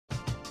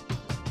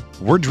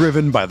We're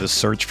driven by the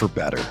search for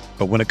better.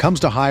 But when it comes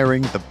to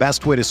hiring, the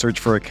best way to search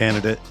for a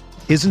candidate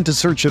isn't to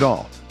search at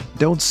all.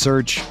 Don't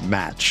search,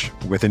 match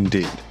with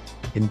Indeed.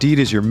 Indeed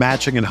is your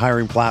matching and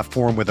hiring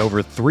platform with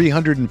over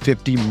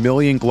 350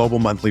 million global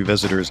monthly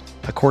visitors,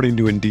 according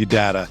to Indeed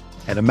data,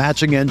 and a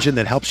matching engine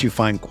that helps you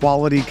find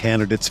quality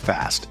candidates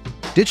fast.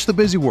 Ditch the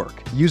busy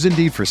work. Use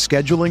Indeed for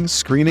scheduling,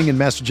 screening, and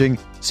messaging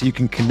so you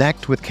can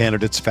connect with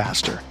candidates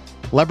faster.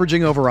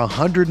 Leveraging over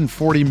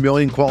 140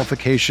 million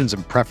qualifications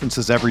and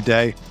preferences every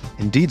day,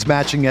 Indeed's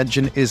matching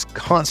engine is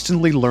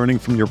constantly learning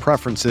from your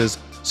preferences,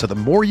 so the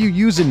more you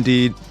use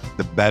Indeed,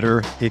 the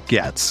better it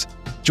gets.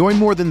 Join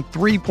more than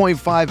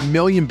 3.5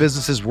 million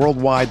businesses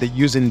worldwide that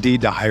use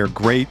Indeed to hire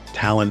great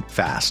talent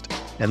fast.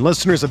 And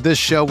listeners of this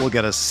show will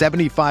get a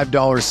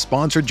 $75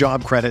 sponsored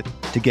job credit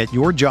to get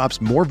your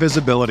jobs more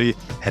visibility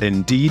at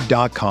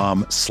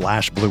Indeed.com/Blue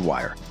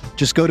Wire.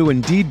 Just go to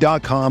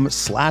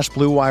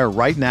Indeed.com/Blue Wire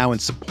right now and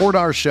support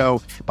our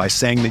show by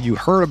saying that you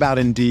heard about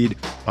Indeed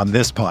on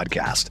this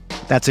podcast.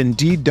 That's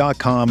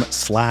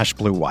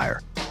Indeed.com/Blue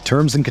Wire.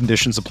 Terms and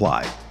conditions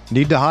apply.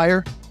 Need to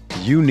hire?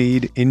 You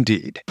need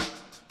Indeed.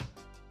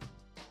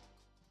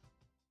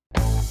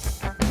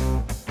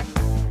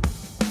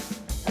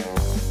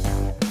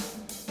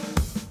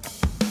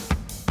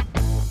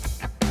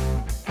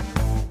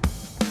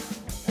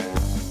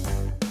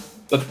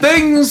 The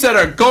things that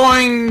are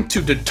going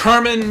to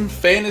determine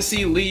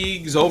fantasy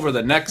leagues over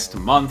the next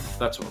month.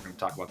 That's what we're going to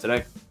talk about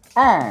today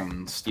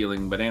on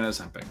Stealing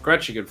Bananas. I'm Ben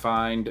Gretch. You can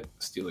find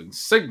Stealing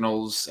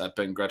Signals at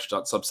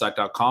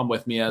bengretch.substack.com.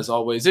 With me, as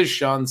always, is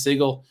Sean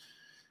Siegel.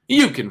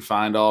 You can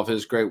find all of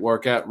his great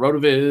work at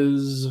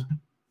Rotoviz.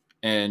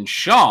 And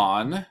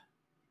Sean,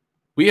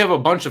 we have a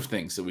bunch of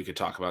things that we could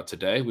talk about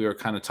today. We were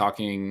kind of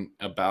talking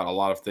about a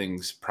lot of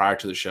things prior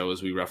to the show,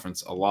 as we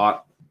reference a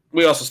lot.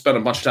 We also spent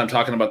a bunch of time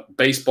talking about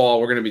baseball.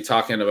 We're going to be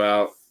talking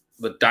about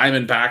the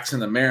Diamondbacks and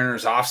the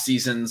Mariners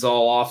off-seasons,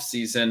 all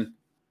off-season.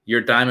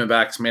 Your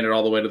Diamondbacks made it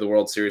all the way to the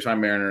World Series. My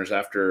Mariners,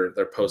 after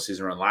their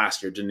postseason run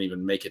last year, didn't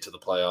even make it to the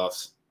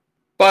playoffs.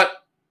 But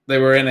they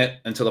were in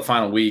it until the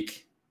final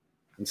week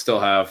and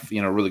still have,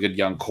 really good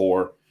young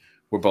core.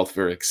 We're both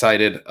very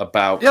excited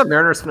about. Yeah,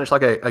 Mariners finished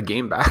like a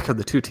game back of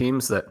the two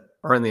teams that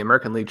are in the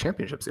American League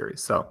Championship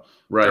Series. So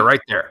They're right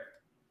there.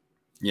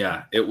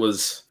 Yeah, it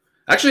was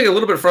actually a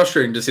little bit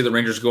frustrating to see the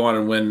Rangers go on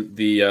and win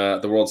the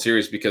World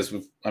Series because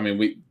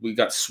we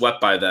got swept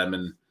by them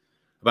in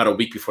about a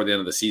week before the end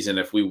of the season.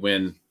 If we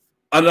win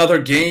another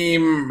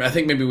game, I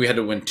think maybe we had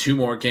to win 2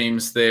 more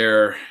games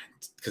there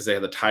because they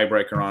had the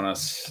tiebreaker on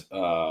us.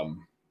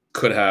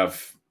 Could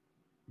have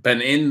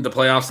been in the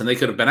playoffs and they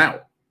could have been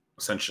out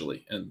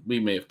essentially, and we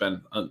may have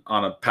been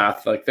on a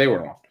path like they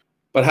were on.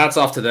 But hats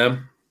off to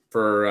them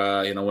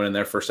for winning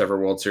their first ever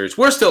World Series.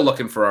 We're still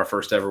looking for our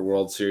first ever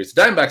World Series.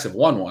 The Diamondbacks have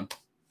won one.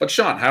 But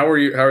Sean, how are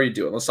you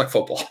doing? Let's talk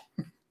football.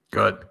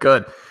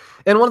 Good.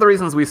 And one of the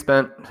reasons we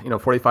spent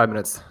 45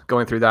 minutes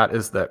going through that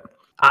is that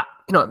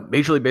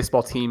Major League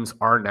Baseball teams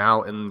are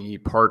now in the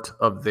part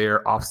of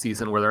their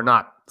offseason where they're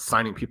not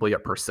signing people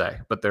yet per se,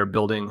 but they're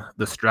building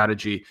the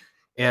strategy.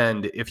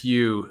 And if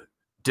you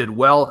did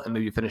well and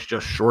maybe you finished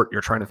just short,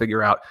 you're trying to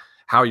figure out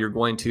how you're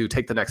going to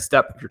take the next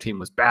step. If your team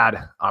was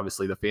bad,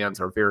 obviously the fans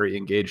are very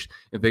engaged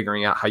in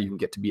figuring out how you can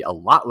get to be a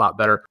lot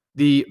better.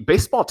 The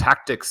baseball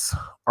tactics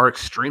are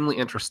extremely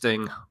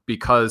interesting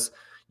because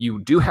you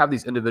do have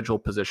these individual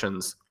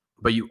positions,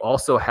 but you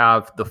also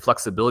have the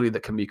flexibility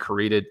that can be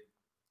created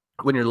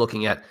when you're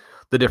looking at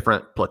the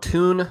different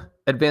platoon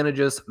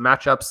advantages,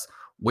 matchups,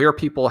 where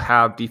people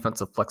have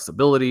defensive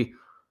flexibility,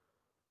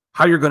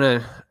 how you're going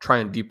to try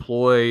and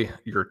deploy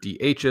your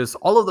DHs,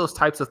 all of those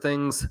types of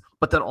things.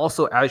 But then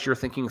also as you're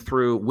thinking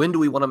through, when do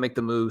we want to make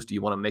the moves? Do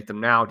you want to make them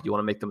now? Do you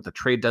want to make them at the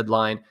trade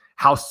deadline?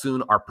 How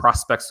soon are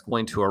prospects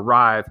going to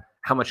arrive?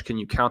 How much can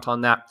you count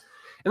on that?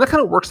 And that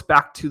kind of works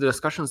back to the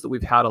discussions that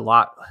we've had a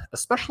lot,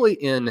 especially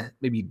in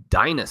maybe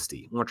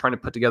dynasty, when we're trying to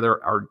put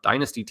together our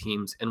dynasty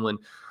teams and when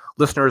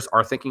listeners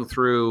are thinking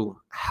through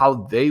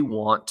how they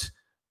want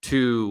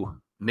to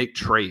make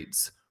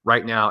trades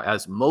right now,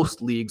 as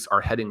most leagues are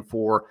heading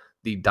for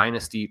the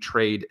dynasty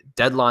trade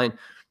deadline.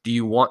 Do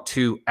you want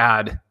to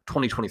add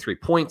 2023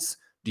 points?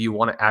 Do you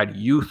want to add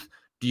youth?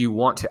 Do you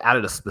want to add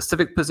at a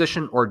specific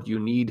position, or do you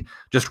need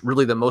just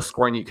really the most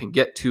scoring you can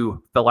get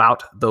to fill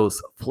out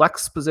those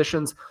flex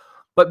positions?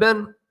 But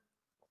Ben,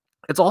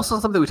 it's also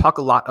something we talk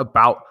a lot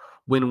about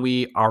when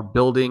we are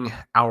building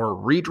our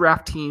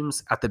redraft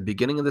teams at the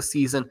beginning of the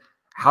season.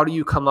 How do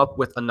you come up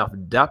with enough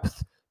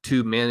depth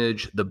to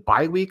manage the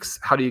bye weeks?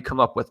 How do you come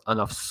up with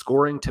enough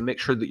scoring to make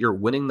sure that you're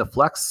winning the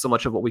flex? So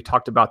much of what we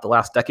talked about the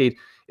last decade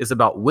is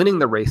about winning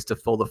the race to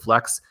fill the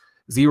flex.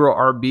 0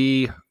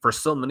 RB for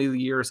so many of the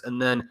years.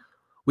 And then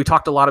we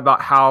talked a lot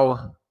about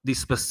how the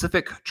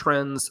specific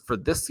trends for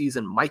this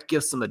season might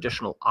give some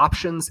additional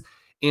options.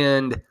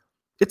 And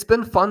it's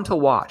been fun to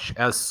watch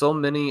as so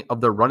many of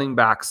the running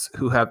backs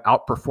who have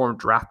outperformed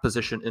draft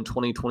position in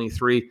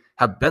 2023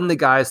 have been the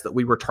guys that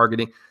we were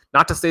targeting.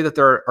 Not to say that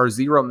there are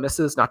 0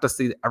 misses, not to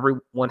say that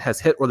everyone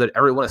has hit or that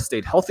everyone has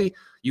stayed healthy.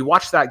 You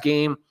watch that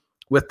game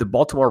with the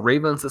Baltimore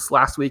Ravens this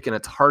last week, and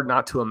it's hard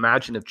not to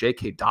imagine if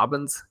J.K.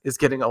 Dobbins is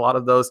getting a lot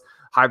of those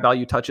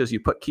high-value touches. You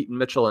put Keaton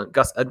Mitchell and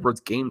Gus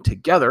Edwards game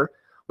together,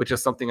 which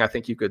is something I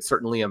think you could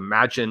certainly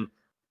imagine.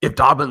 If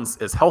Dobbins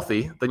is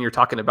healthy, then you're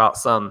talking about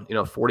some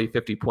 40,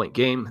 50-point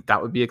game.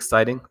 That would be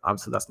exciting.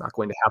 Obviously, that's not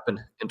going to happen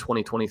in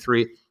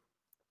 2023.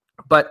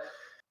 But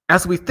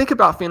as we think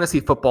about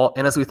fantasy football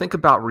and as we think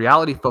about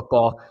reality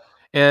football,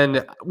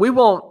 and we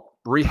won't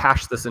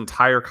rehash this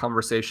entire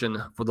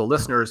conversation for the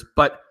listeners,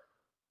 but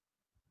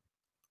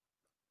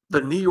the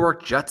New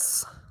York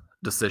Jets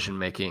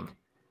decision-making,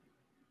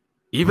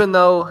 even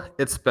though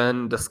it's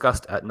been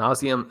discussed ad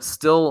nauseum,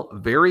 still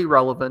very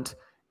relevant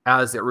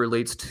as it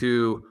relates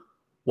to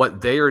what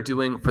they are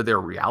doing for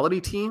their reality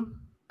team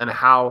and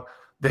how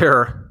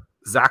their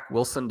Zach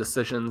Wilson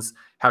decisions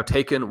have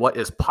taken what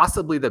is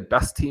possibly the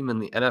best team in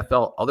the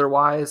NFL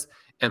otherwise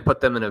and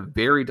put them in a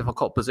very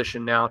difficult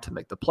position now to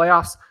make the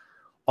playoffs.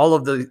 All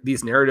of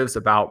these narratives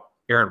about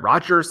Aaron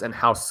Rodgers and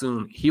how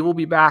soon he will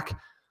be back.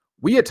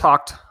 We had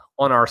talked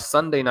on our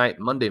Sunday night,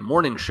 Monday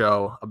morning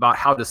show about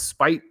how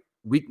despite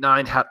week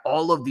 9 had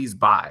all of these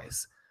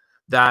buys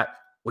that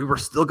we were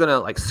still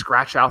going to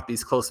scratch out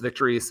these close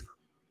victories.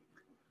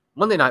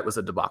 Monday night was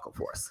a debacle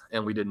for us,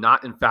 and we did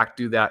not, in fact,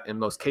 do that in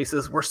most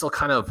cases. We're still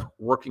kind of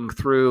working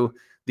through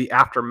the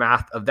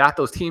aftermath of that.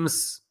 Those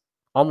teams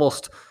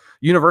almost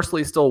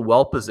universally still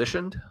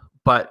well-positioned,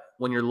 but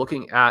when you're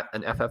looking at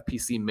an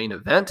FFPC main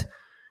event,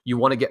 you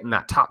want to get in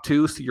that top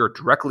 2, so you're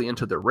directly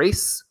into the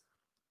race.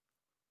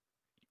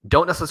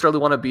 Don't necessarily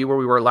want to be where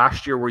we were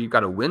last year, where you've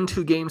got to win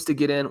 2 games to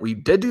get in. We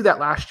did do that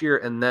last year,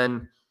 and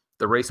then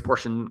the race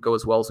portion didn't go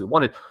as well as we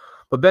wanted.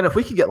 But Ben, if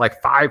we could get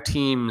 5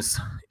 teams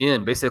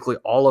in, basically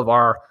all of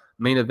our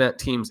main event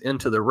teams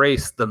into the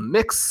race, the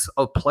mix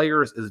of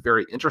players is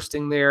very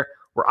interesting there.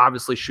 We're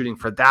obviously shooting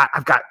for that.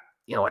 I've got,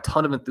 a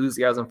ton of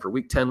enthusiasm for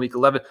week 10, week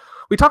 11.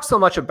 We talked so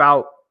much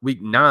about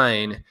week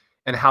 9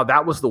 and how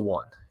that was the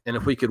one. And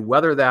if we could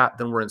weather that,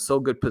 then we're in so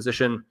good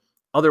position.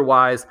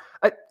 Otherwise,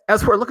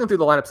 as we're looking through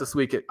the lineups this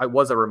week, it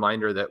was a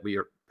reminder that we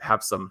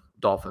have some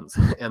Dolphins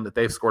and that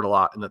they've scored a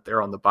lot and that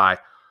they're on the bye.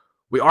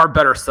 We are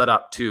better set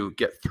up to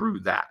get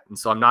through that. And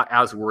so I'm not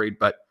as worried,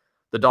 but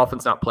the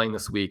Dolphins not playing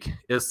this week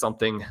is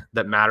something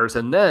that matters.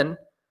 And then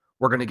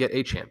we're going to get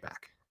Achane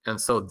back. And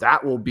so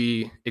that will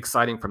be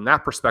exciting from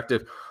that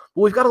perspective.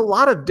 But we've got a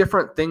lot of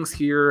different things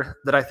here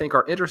that I think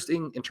are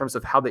interesting in terms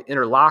of how they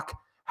interlock,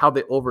 how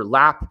they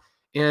overlap.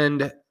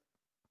 And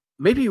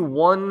maybe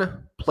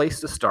one place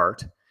to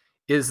start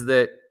is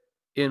that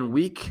in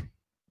week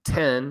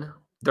 10,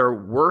 there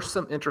were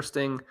some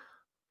interesting,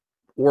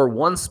 or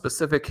one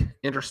specific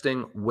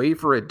interesting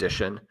waiver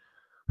addition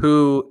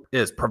who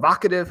is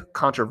provocative,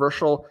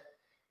 controversial.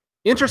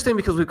 Interesting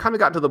because we've kind of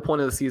gotten to the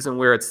point of the season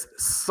where it's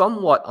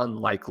somewhat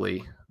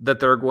unlikely that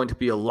there are going to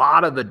be a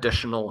lot of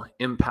additional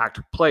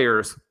impact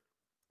players.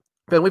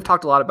 Ben, we've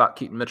talked a lot about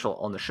Keaton Mitchell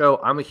on the show.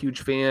 I'm a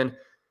huge fan.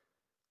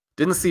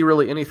 Didn't see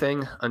really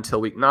anything until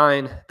week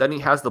 9. Then he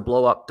has the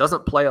blow up,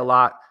 doesn't play a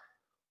lot.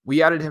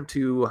 We added him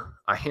to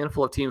a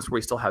handful of teams where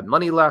he still had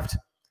money left.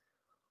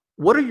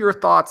 What are your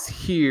thoughts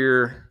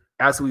here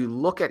as we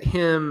look at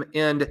him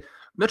and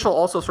Mitchell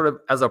also sort of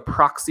as a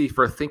proxy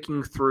for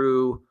thinking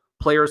through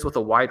players with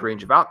a wide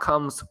range of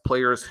outcomes,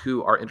 players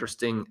who are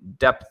interesting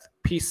depth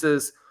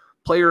pieces,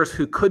 players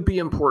who could be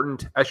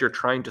important as you're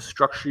trying to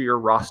structure your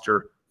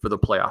roster for the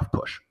playoff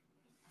push?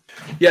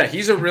 Yeah,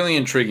 he's a really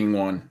intriguing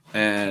one.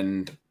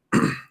 And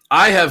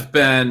I have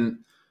been,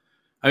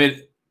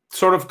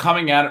 sort of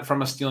coming at it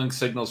from a Stealing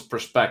Signals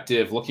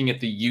perspective, looking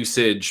at the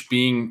usage,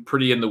 being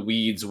pretty in the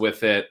weeds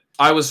with it.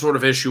 I was sort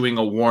of issuing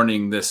a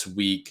warning this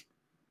week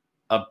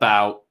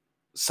about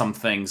some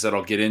things that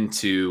I'll get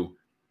into,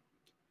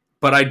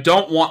 but I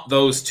don't want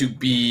that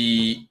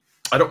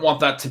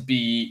to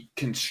be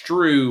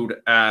construed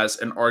as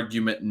an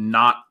argument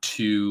not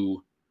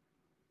to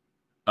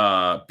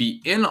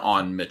be in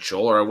on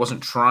Mitchell, or I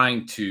wasn't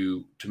trying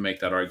to make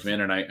that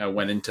argument. And I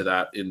went into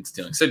that in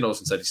Stealing Signals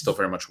and said he's still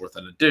very much worth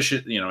an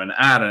addition, an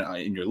add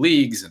in your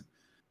leagues. And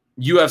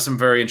you have some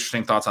very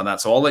interesting thoughts on that.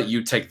 So I'll let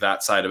you take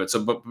that side of it.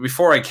 So, but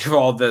before I give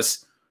all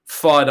this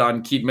FUD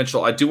on Keaton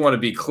Mitchell, I do want to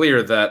be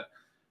clear that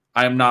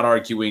I am not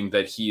arguing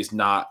that he's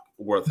not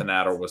worth an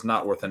ad or was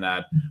not worth an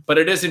ad, but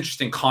it is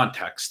interesting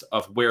context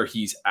of where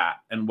he's at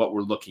and what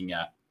we're looking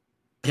at.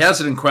 He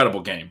has an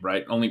incredible game,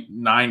 right? Only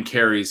 9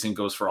 carries and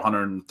goes for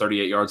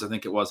 138 yards, I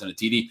think it was, in a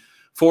TD.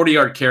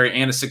 40-yard carry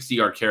and a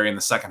 60-yard carry in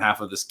the second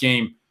half of this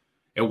game.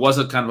 It was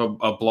a kind of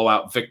a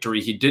blowout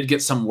victory. He did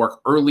get some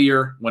work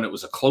earlier when it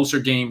was a closer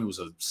game. It was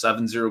a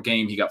 7-0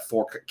 game. He got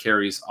 4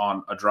 carries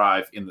on a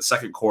drive in the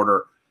second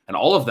quarter, and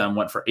all of them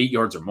went for 8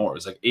 yards or more. It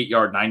was like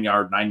 8-yard,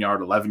 9-yard, 9-yard,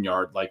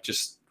 11-yard, like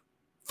just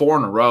 4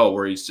 in a row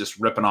where he's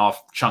just ripping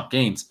off chunk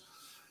gains.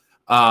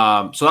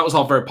 So that was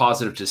all very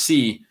positive to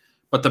see.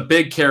 But the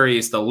big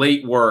carries, the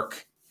late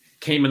work,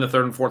 came in the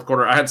third and fourth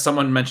quarter. I had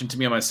someone mention to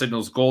me on my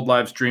Signals Gold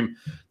live stream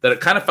that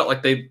it kind of felt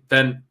like they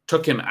then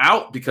took him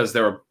out because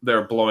they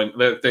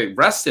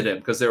rested him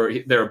because they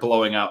were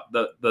blowing out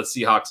the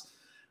Seahawks.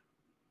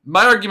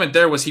 My argument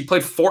there was he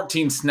played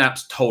 14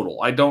 snaps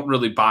total. I don't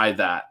really buy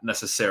that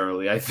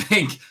necessarily. I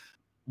think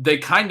they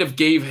kind of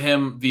gave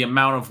him the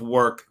amount of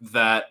work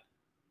that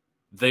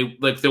they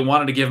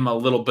wanted to give him a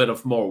little bit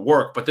of more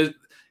work, but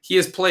he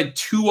has played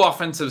 2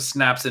 offensive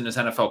snaps in his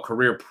NFL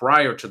career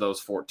prior to those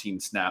 14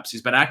 snaps.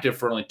 He's been active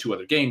for only 2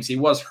 other games. He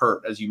was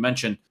hurt, as you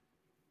mentioned.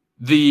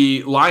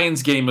 The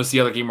Lions game was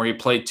the other game where he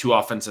played 2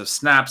 offensive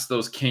snaps.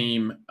 Those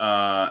came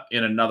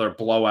in another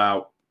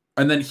blowout.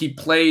 And then he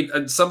played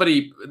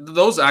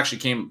those actually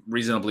came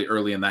reasonably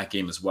early in that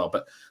game as well.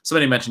 But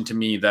somebody mentioned to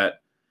me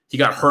that he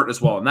got hurt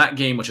as well in that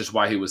game, which is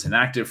why he was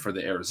inactive for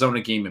the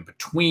Arizona game in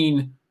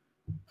between,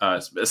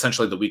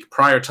 essentially the week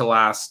prior to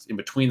last, in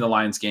between the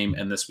Lions game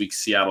and this week's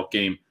Seattle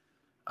game.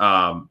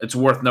 It's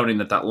worth noting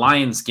that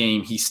Lions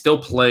game, he still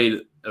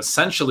played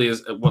essentially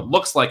as what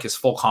looks like his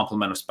full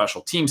complement of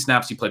special team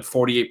snaps. He played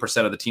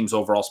 48% of the team's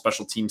overall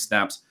special team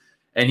snaps,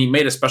 and he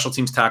made a special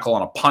teams tackle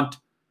on a punt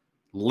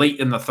late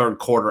in the third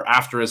quarter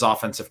after his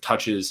offensive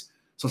touches.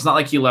 So it's not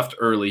like he left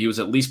early. He was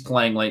at least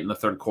playing late in the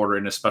third quarter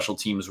in his special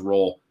teams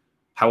role.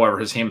 However,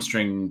 his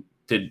hamstring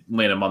did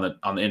land him on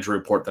the injury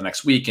report the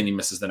next week, and he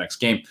misses the next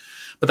game.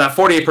 But that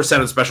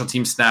 48% of special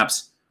team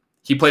snaps,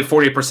 he played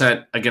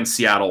 48% against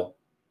Seattle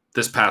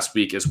this past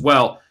week as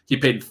well. He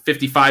played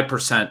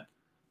 55%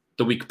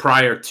 the week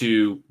prior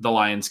to the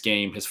Lions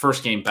game, his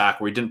first game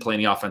back, where he didn't play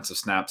any offensive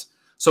snaps.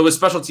 So his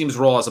special teams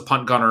role as a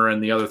punt gunner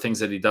and the other things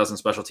that he does in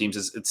special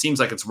teams it seems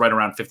like it's right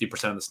around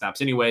 50% of the snaps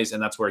anyways,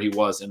 and that's where he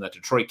was in that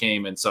Detroit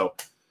game. And so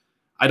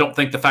I don't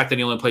think the fact that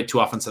he only played 2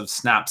 offensive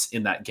snaps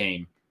in that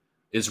game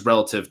is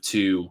relative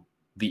to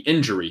the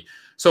injury.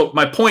 So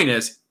my point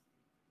is,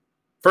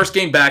 first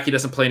game back, he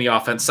doesn't play any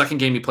offense. Second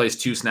game, he plays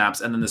 2 snaps.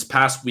 And then this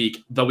past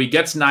week, though he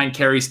gets 9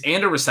 carries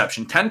and a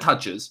reception, 10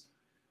 touches,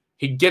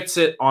 he gets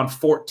it on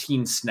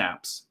 14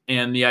 snaps.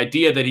 And the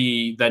idea that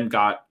he then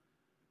got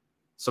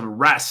some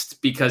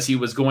rest because he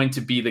was going to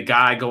be the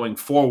guy going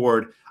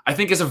forward, I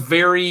think is a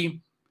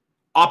very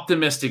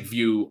optimistic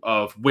view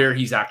of where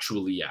he's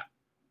actually at.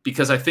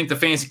 Because I think the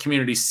fantasy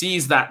community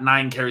sees that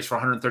 9 carries for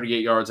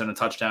 138 yards and a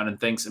touchdown and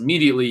thinks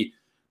immediately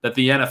that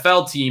the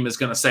NFL team is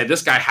going to say,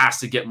 this guy has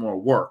to get more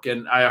work.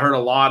 And I heard a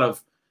lot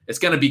of, it's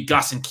going to be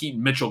Gus and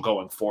Keaton Mitchell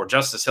going forward.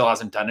 Justice Hill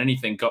hasn't done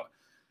anything.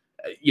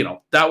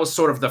 That was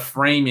sort of the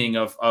framing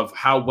of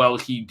how well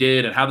he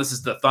did and how this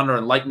is the thunder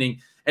and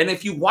lightning. And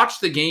if you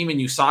watched the game and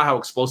you saw how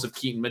explosive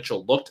Keaton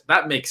Mitchell looked,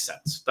 that makes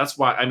sense. That's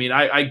why,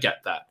 I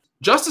get that.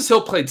 Justice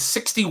Hill played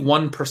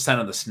 61%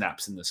 of the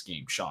snaps in this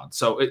game, Sean.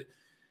 So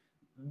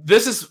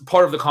this is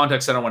part of the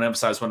context that I want to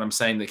emphasize when I'm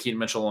saying that Keaton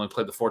Mitchell only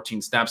played the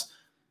 14 snaps.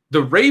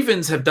 The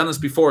Ravens have done this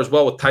before as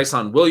well with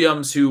Tyson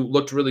Williams, who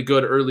looked really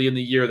good early in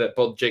the year that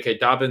both J.K.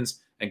 Dobbins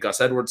and Gus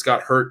Edwards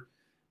got hurt.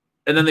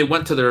 And then they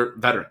went to their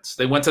veterans.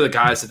 They went to the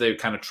guys that they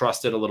kind of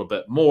trusted a little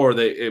bit more.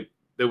 It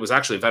was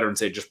actually veterans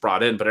they just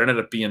brought in, but it ended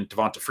up being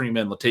Devonta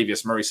Freeman,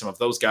 Latavius Murray, some of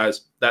those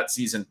guys that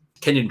season,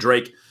 Kenyon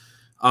Drake.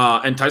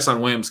 And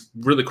Tyson Williams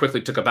really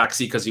quickly took a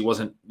backseat because he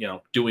wasn't,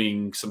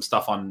 doing some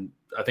stuff on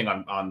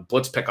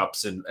blitz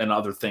pickups and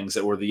other things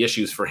that were the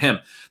issues for him.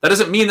 That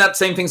doesn't mean that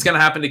same thing's going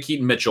to happen to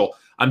Keaton Mitchell.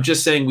 I'm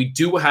just saying we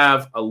do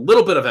have a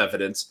little bit of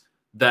evidence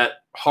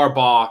that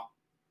Harbaugh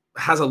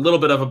has a little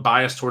bit of a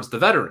bias towards the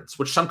veterans,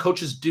 which some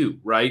coaches do,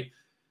 right?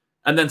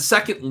 And then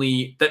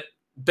secondly, that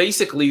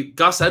basically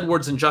Gus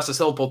Edwards and Justice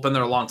Hill have both been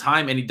there a long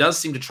time, and he does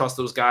seem to trust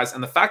those guys.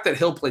 And the fact that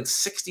Hill played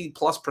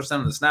 60+%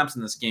 of the snaps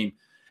in this game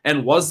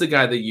and was the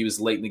guy they used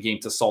late in the game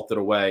to salt it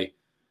away,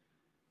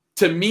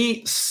 to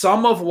me,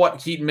 some of what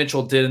Keaton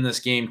Mitchell did in this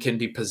game can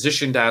be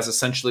positioned as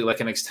essentially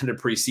like an extended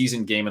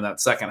preseason game in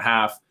that second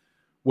half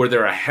where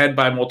they're ahead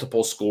by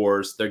multiple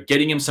scores. They're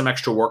getting him some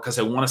extra work because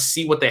they want to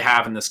see what they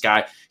have in this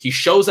guy. He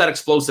shows that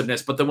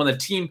explosiveness, but then when the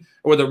team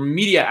or the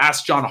media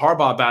asked John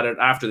Harbaugh about it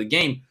after the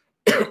game,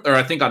 or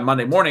I think on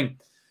Monday morning,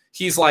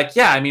 he's like,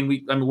 yeah,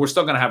 we're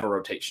still going to have a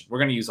rotation. We're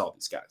going to use all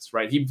these guys,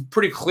 right? He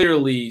pretty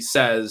clearly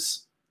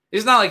says,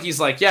 it's not like he's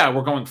like, yeah,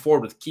 we're going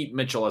forward with Keaton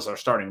Mitchell as our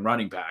starting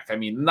running back.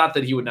 Not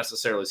that he would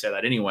necessarily say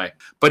that anyway,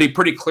 but he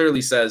pretty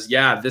clearly says,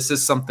 yeah, this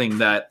is something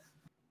that,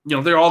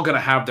 they're all going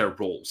to have their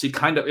roles.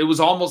 It was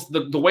almost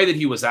the way that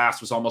he was asked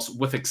was almost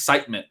with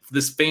excitement,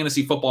 this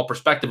fantasy football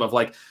perspective of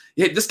like,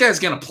 hey, this guy's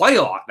going to play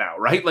a lot now,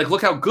 right? Like,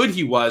 look how good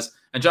he was.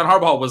 And John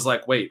Harbaugh was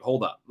like, wait,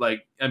 hold up.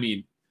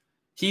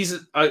 He's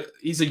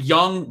a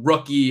young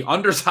rookie,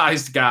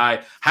 undersized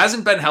guy,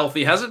 hasn't been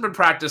healthy, hasn't been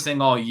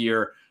practicing all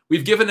year.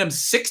 We've given him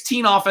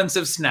 16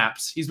 offensive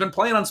snaps. He's been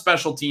playing on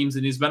special teams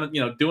and he's been,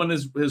 doing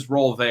his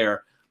role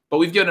there. But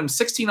we've given him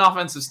 16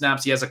 offensive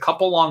snaps. He has a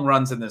couple long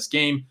runs in this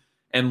game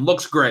and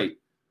looks great.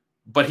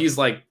 But he's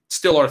like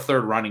still our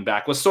third running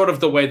back was sort of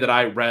the way that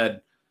I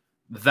read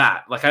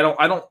that. Like,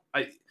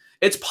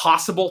 it's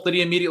possible that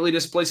he immediately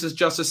displaces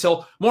Justice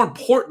Hill. More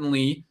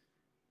importantly,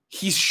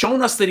 he's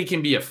shown us that he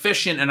can be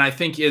efficient, and I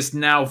think is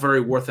now very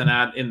worth an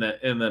ad in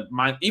the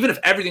mind. Even if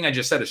everything I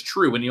just said is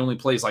true, and he only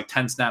plays like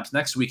 10 snaps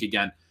next week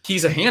again,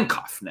 he's a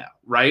handcuff now,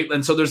 right?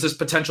 And so there's this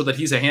potential that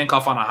he's a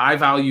handcuff on a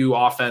high-value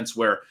offense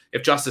where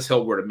if Justice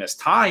Hill were to miss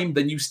time,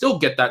 then you still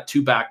get that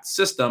two-back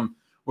system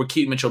where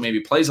Keaton Mitchell maybe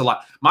plays a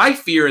lot. My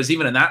fear is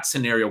even in that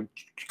scenario,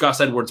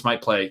 Gus Edwards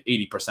might play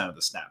 80% of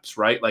the snaps,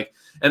 right? Like,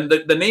 and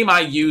the name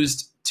I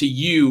used to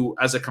you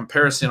as a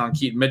comparison on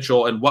Keaton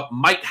Mitchell and what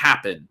might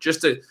happen,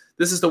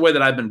 this is the way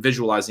that I've been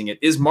visualizing it,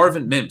 is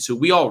Marvin Mims, who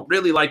we all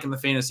really like in the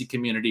fantasy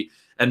community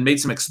and made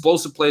some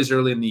explosive plays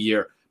early in the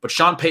year. But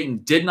Sean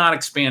Payton did not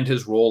expand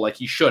his role like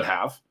he should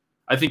have.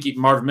 I think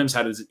Marvin Mims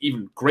had an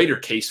even greater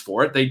case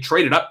for it. They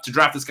traded up to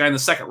draft this guy in the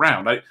second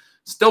round.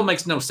 Still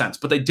makes no sense,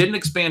 but they didn't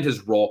expand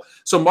his role.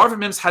 So Marvin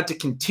Mims had to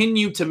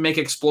continue to make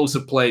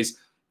explosive plays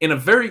in a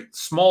very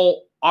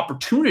small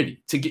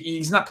opportunity.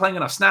 He's not playing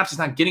enough snaps. He's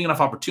not getting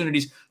enough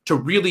opportunities to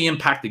really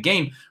impact the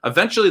game.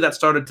 Eventually that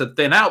started to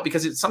thin out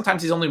because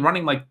sometimes he's only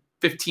running like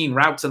 15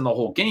 routes in the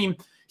whole game.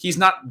 He's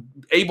not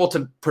able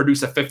to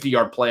produce a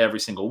 50-yard play every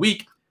single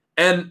week.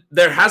 And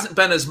there hasn't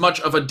been as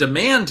much of a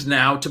demand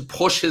now to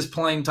push his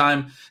playing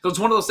time. So it's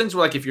one of those things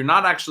where, like, if you're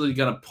not actually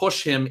going to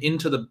push him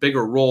into the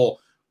bigger role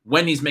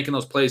when he's making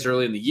those plays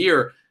early in the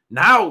year,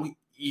 now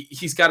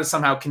he's got to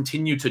somehow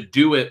continue to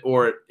do it,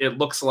 or it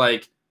looks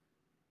like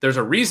there's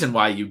a reason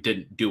why you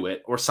didn't do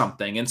it or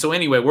something. And so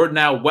anyway, we're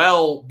now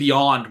well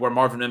beyond where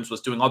Marvin Mims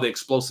was doing all the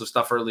explosive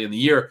stuff early in the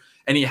year,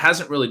 and he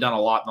hasn't really done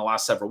a lot in the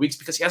last several weeks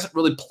because he hasn't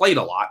really played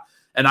a lot.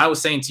 And I was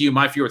saying to you,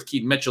 my fear with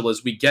Keaton Mitchell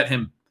is we get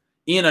him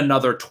in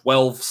another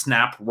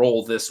 12-snap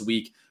role this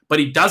week, but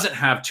he doesn't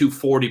have 2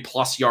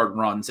 40-plus yard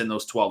runs in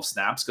those 12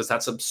 snaps because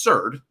that's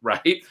absurd,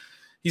 right?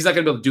 He's not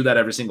going to be able to do that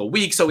every single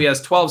week. So he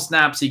has 12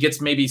 snaps. He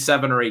gets maybe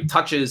 7 or 8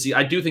 touches.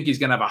 I do think he's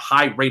going to have a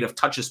high rate of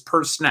touches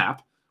per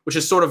snap, which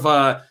is sort of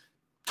a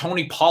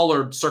Tony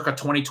Pollard circa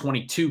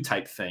 2022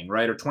 type thing,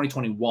 right? Or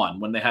 2021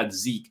 when they had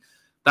Zeke.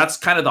 That's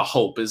kind of the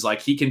hope, is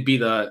like he can be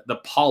the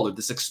Pollard,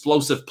 this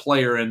explosive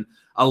player in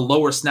a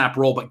lower snap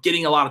role, but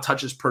getting a lot of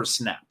touches per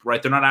snap,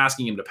 right? They're not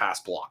asking him to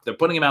pass block. They're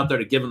putting him out there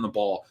to give him the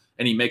ball,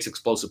 and he makes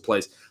explosive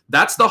plays.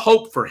 That's the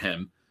hope for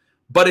him.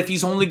 But if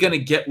he's only going to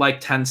get like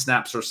 10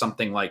 snaps or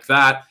something like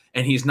that,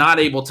 and he's not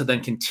able to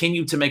then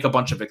continue to make a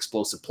bunch of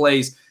explosive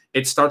plays,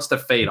 it starts to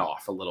fade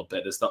off a little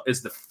bit, is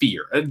the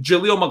fear.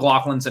 Jaleel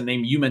McLaughlin's a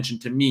name you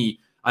mentioned to me,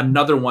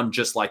 another one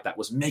just like that,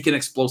 was making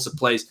explosive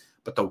plays,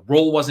 but the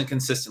role wasn't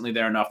consistently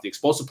there enough. The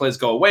explosive plays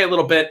go away a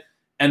little bit.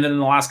 And then in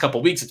the last couple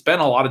of weeks, it's been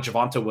a lot of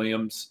Javonte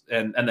Williams,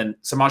 and then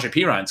Samaje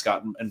Perine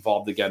gotten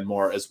involved again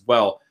more as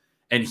well.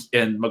 And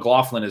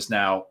McLaughlin is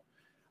now,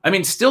 I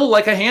mean, still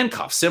like a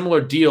handcuff,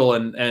 similar deal.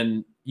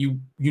 And you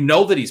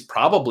know that he's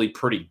probably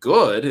pretty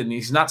good, and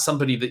he's not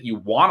somebody that you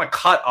want to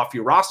cut off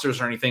your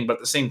rosters or anything. But at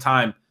the same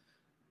time,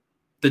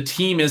 the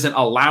team isn't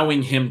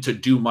allowing him to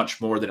do much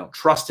more. They don't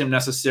trust him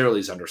necessarily.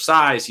 He's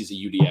undersized. He's a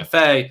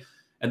UDFA.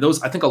 And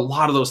I think a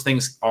lot of those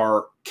things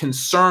are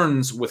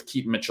concerns with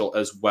Keaton Mitchell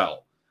as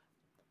well.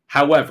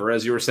 However,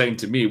 as you were saying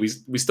to me, we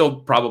still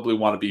probably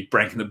want to be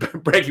breaking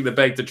the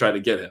bank to try to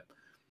get him.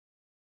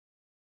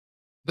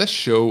 This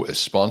show is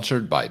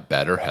sponsored by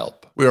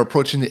BetterHelp. We are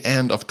approaching the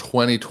end of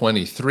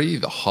 2023.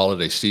 The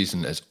holiday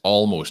season is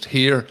almost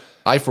here.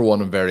 I, for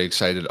one, am very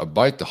excited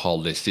about the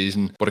holiday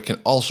season, but it can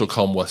also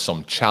come with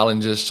some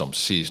challenges, some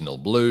seasonal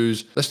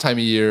blues. This time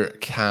of year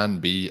can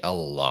be a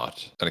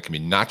lot, and it can be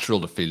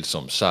natural to feel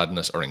some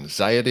sadness or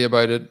anxiety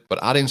about it, but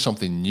adding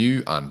something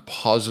new and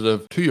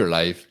positive to your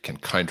life can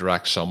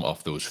counteract some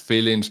of those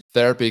feelings.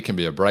 Therapy can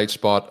be a bright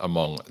spot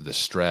among the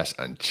stress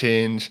and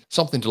change,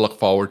 something to look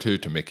forward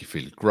to make you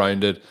feel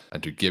grounded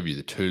and to give you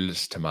the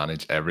tools to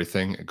manage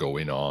everything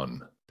going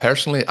on.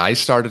 Personally, I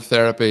started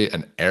therapy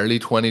in early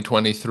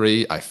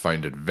 2023. I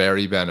found it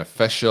very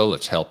beneficial.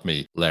 It's helped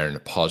me learn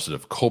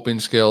positive coping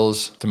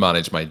skills, to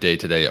manage my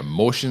day-to-day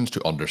emotions,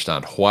 to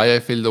understand why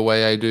I feel the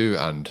way I do,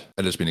 and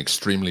it has been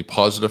extremely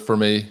positive for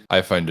me.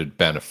 I found it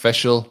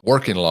beneficial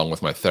working along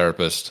with my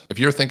therapist. If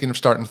you're thinking of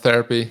starting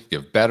therapy,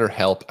 give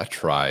BetterHelp a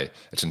try.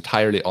 It's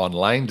entirely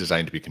online,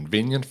 designed to be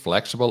convenient,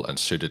 flexible, and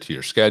suited to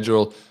your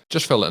schedule.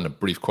 Just fill in a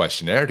brief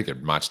questionnaire to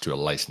get matched to a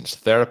licensed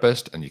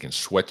therapist, and you can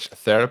switch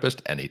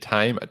therapist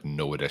anytime at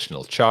no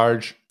additional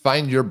charge.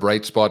 Find your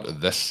bright spot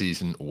this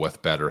season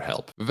with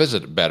BetterHelp.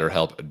 Visit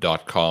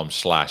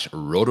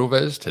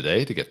betterhelp.com/rotoviz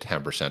today to get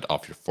 10%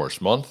 off your first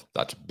month.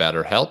 That's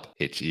BetterHelp,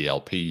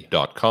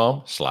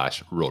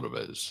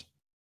 HELP.com/rotoviz.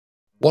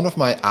 One of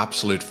my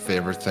absolute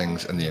favorite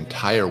things in the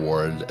entire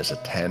world is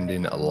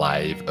attending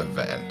live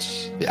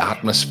events. The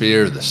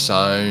atmosphere, the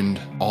sound,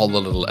 all the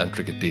little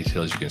intricate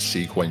details you can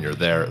see when you're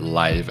there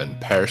live in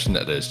person.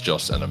 It is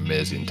just an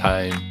amazing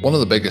time. One of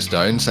the biggest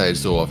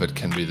downsides though of it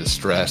can be the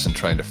stress in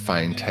trying to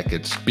find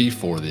tickets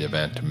before the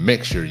event to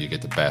make sure you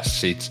get the best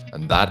seats,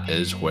 and that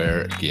is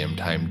where Game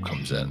Time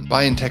comes in.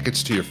 Buying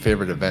tickets to your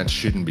favorite events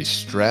shouldn't be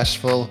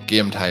stressful.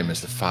 Game Time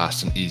is the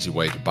fast and easy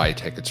way to buy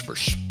tickets for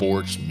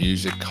sports,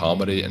 music,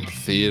 comedy, and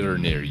theatre theater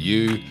near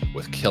you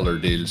with killer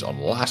deals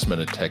on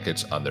last-minute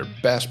tickets and their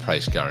best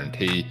price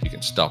guarantee. You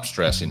can stop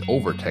stressing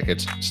over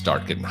tickets and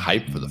start getting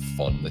hyped for the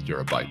fun that you're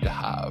about to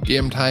have.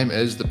 Game Time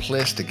is the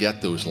place to get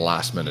those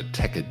last-minute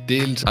ticket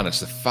deals, and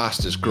it's the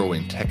fastest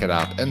growing ticket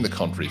app in the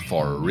country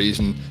for a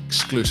reason.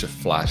 Exclusive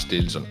flash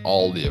deals on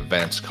all the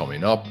events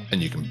coming up,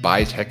 and you can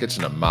buy tickets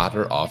in a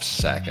matter of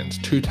seconds.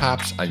 2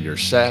 taps and you're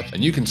set,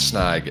 and you can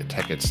snag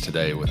tickets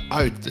today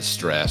without the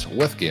stress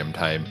with Game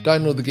Time.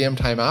 Download the Game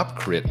Time app,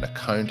 create an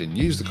account,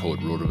 and use the code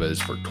ROTOVIZ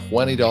for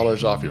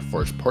 $20 off your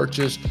first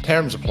purchase.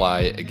 Terms apply.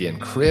 Again,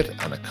 create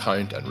an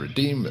account and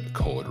redeem the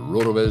code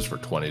ROTOVIZ for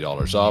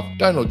 $20 off.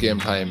 Download Game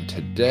Time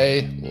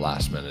today.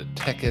 Last minute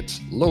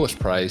tickets, lowest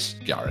price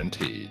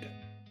guaranteed.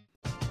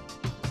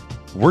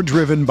 We're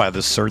driven by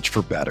the search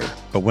for better.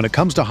 But when it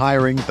comes to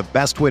hiring, the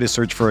best way to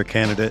search for a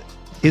candidate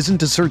isn't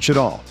to search at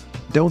all.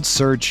 Don't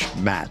search,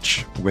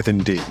 match with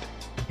Indeed.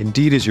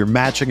 Indeed is your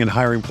matching and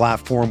hiring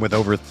platform with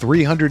over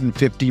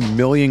 350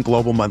 million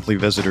global monthly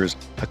visitors,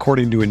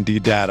 according to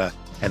Indeed data,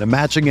 and a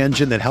matching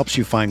engine that helps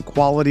you find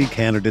quality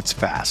candidates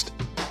fast.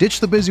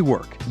 Ditch the busy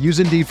work. Use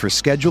Indeed for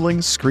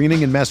scheduling,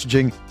 screening, and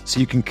messaging so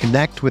you can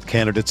connect with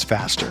candidates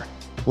faster.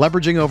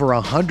 Leveraging over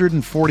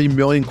 140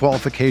 million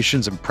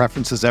qualifications and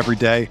preferences every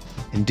day,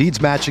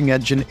 Indeed's matching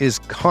engine is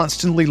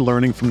constantly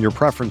learning from your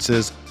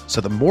preferences,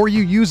 so the more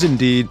you use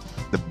Indeed,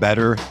 the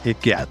better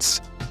it gets.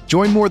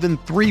 Join more than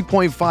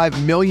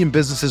 3.5 million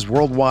businesses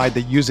worldwide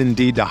that use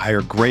Indeed to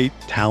hire great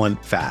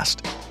talent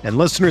fast. And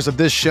listeners of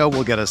this show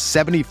will get a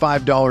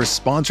 $75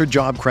 sponsored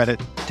job credit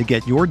to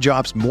get your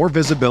jobs more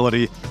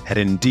visibility at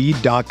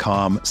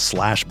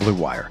Indeed.com/Blue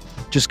Wire.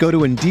 Just go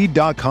to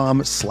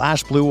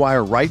Indeed.com/Blue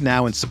Wire right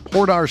now and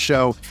support our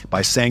show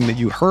by saying that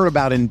you heard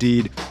about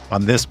Indeed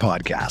on this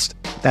podcast.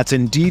 That's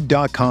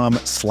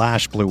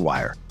Indeed.com/Blue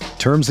Wire.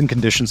 Terms and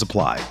conditions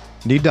apply.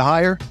 Need to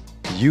hire?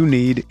 You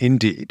need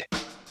Indeed.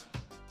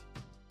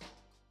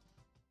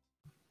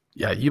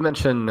 Yeah, you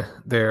mentioned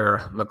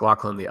there,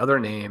 McLaughlin, the other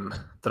name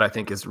that I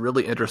think is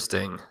really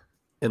interesting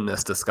in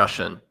this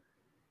discussion,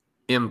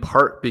 in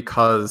part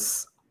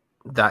because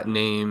that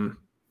name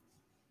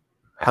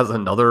has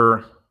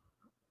another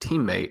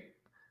teammate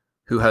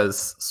who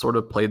has sort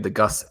of played the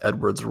Gus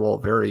Edwards role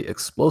very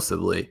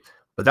explosively,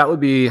 but that would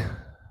be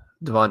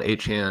Devon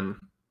Achane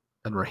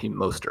and Raheem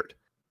Mostert.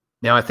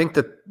 Now, I think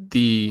that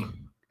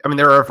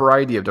there are a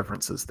variety of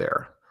differences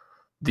there.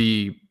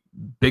 The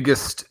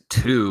biggest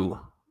two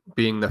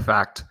being the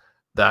fact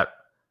that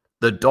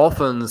the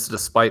Dolphins,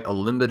 despite a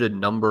limited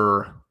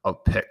number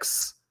of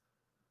picks,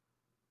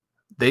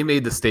 they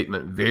made the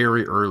statement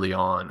very early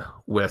on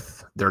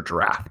with their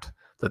draft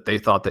that they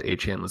thought that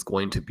Achane was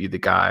going to be the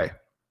guy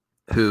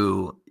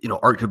who,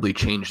 arguably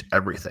changed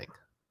everything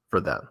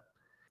for them.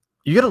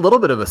 You get a little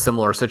bit of a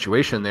similar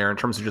situation there in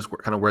terms of just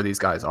kind of where these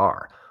guys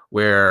are,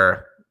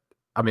 where,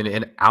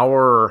 in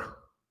our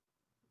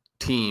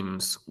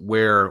teams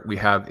where we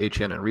have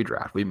Achane and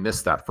redraft, we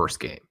missed that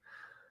first game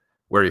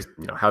where he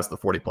has the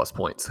 40 plus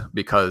points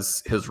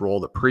because his role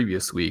the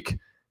previous week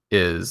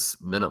is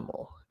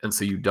minimal. And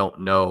so you don't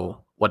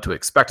know what to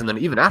expect. And then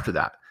even after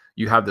that,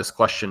 you have this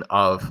question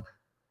of,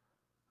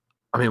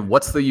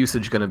 what's the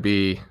usage going to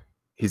be?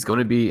 He's going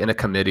to be in a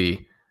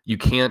committee. You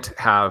can't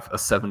have a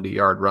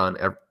 70-yard run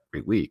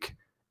every week.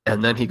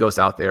 And then he goes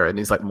out there and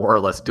he's like more or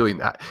less doing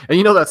that.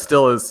 And that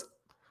still is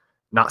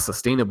not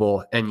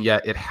sustainable. And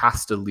yet it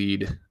has to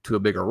lead to a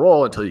bigger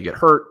role until you get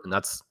hurt. And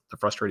that's the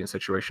frustrating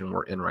situation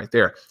we're in right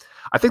there.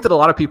 I think that a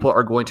lot of people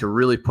are going to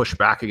really push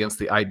back against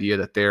the idea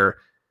that there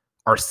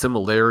are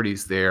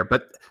similarities there.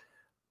 But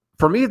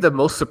for me, the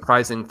most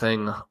surprising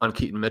thing on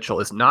Keaton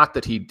Mitchell is not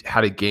that he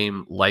had a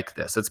game like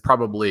this. It's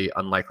probably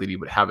unlikely he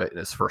would have it in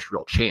his first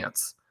real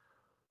chance,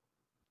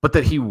 but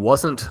that he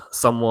wasn't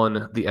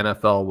someone the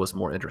NFL was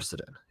more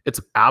interested in.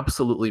 It's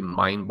absolutely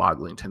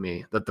mind-boggling to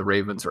me that the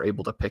Ravens are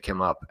able to pick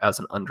him up as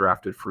an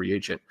undrafted free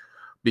agent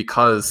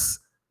because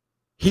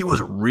he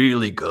was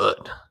really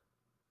good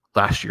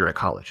last year at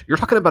college. You're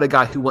talking about a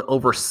guy who went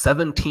over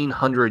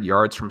 1,700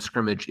 yards from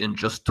scrimmage in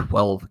just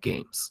 12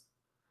 games,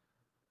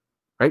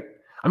 right?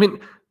 You're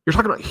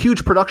talking about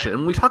huge production.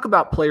 And we talk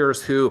about players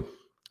who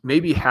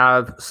maybe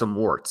have some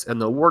warts,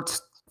 and the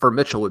warts for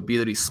Mitchell would be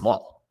that he's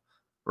small,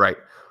 right?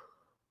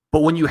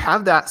 But when you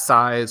have that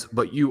size,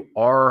 but you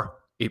are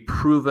a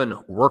proven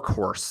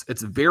workhorse,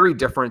 it's very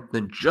different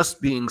than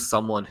just being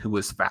someone who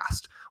is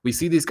fast. We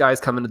see these guys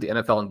come into the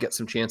NFL and get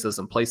some chances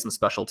and play some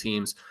special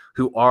teams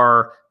who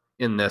are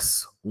in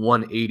this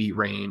 180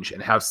 range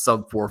and have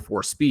sub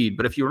 4.4 speed.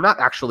 But if you're not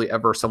actually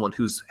ever someone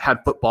who's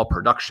had football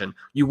production,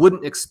 you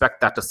wouldn't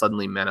expect that to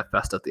suddenly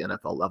manifest at the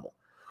NFL level.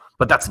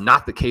 But that's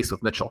not the case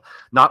with Mitchell.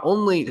 Not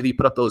only did he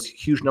put up those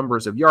huge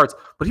numbers of yards,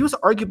 but he was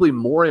arguably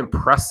more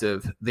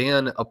impressive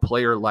than a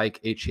player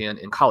like Achane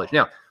in college.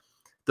 Now,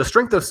 the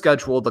strength of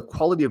schedule, the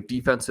quality of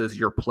defenses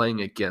you're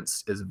playing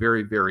against is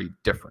very, very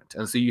different.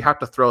 And so you have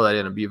to throw that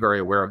in and be very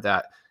aware of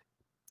that,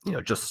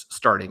 just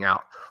starting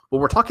out. But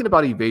we're talking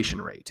about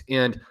evasion rate.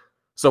 And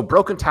so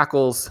broken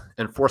tackles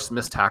and forced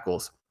missed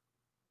tackles,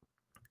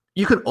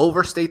 you can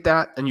overstate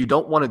that, and you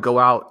don't want to go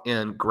out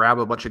and grab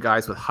a bunch of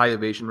guys with high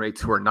evasion rates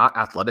who are not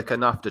athletic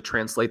enough to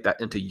translate that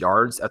into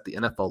yards at the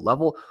NFL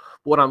level.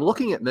 When I'm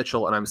looking at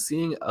Mitchell and I'm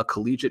seeing a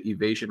collegiate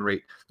evasion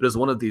rate that is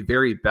one of the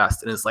very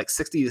best and is like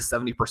 60 to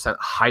 70%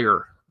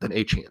 higher than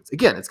Achane's.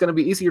 Again, it's going to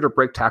be easier to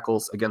break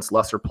tackles against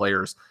lesser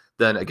players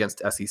than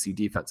against SEC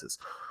defenses.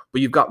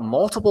 But you've got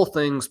multiple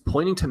things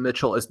pointing to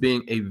Mitchell as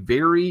being a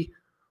very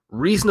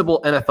reasonable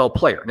NFL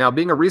player. Now,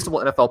 being a reasonable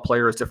NFL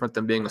player is different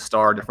than being a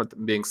star, different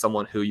than being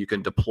someone who you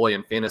can deploy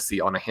in fantasy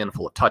on a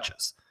handful of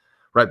touches,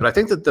 right? But I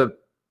think that the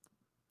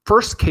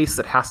first case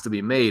that has to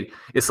be made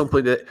is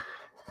simply that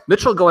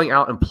Mitchell going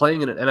out and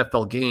playing in an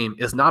NFL game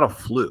is not a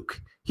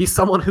fluke. He's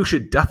someone who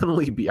should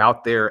definitely be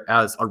out there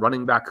as a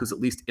running back who's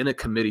at least in a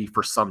committee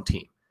for some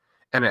team.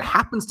 And it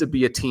happens to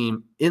be a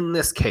team, in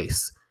this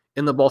case,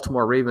 in the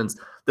Baltimore Ravens,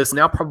 that's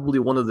now probably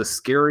one of the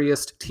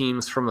scariest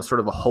teams from a sort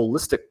of a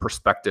holistic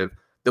perspective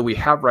that we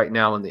have right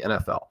now in the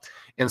NFL.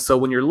 And so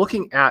when you're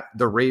looking at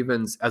the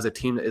Ravens as a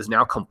team that is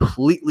now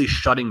completely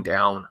shutting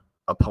down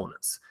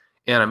opponents,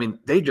 and I mean,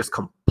 they just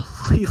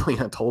completely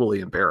and totally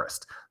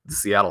embarrassed the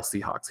Seattle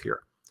Seahawks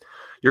here.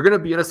 You're going to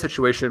be in a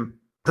situation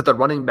that the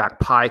running back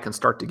pie can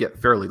start to get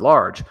fairly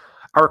large.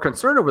 Our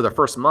concern over the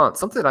first month,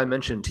 something that I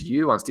mentioned to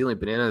you on Stealing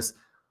Bananas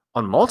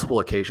on multiple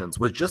occasions,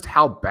 was just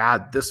how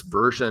bad this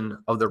version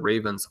of the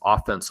Ravens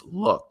offense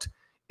looked,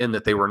 in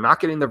that they were not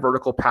getting the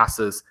vertical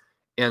passes,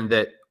 and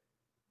that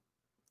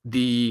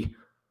the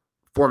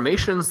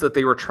formations that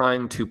they were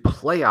trying to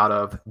play out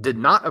of did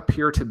not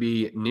appear to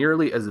be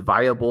nearly as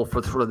viable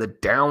for sort of the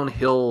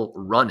downhill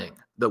running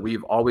that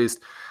we've always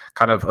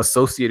kind of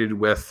associated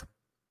with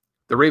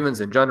the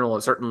Ravens in general,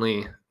 and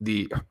certainly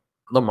the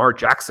Lamar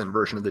Jackson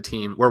version of the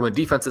team, where when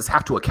defenses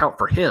have to account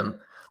for him,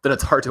 then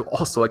it's hard to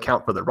also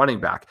account for the running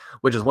back,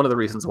 which is one of the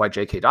reasons why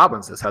J.K.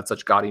 Dobbins has had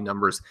such gaudy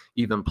numbers,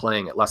 even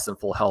playing at less than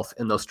full health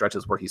in those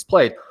stretches where he's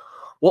played.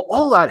 Well,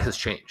 all that has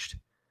changed.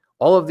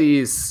 All of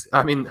these,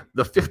 I mean,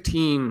 the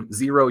 15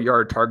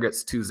 0-yard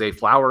targets to Zay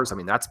Flowers, I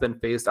mean, that's been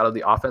phased out of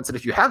the offense. And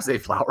if you have Zay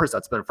Flowers,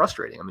 that's been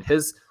frustrating. I mean,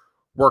 his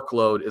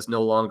workload is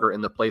no longer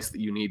in the place that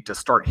you need to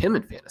start him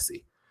in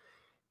fantasy.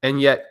 And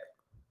yet,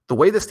 the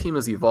way this team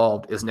has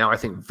evolved is now, I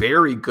think,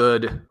 very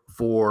good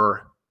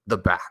for the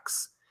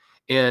backs.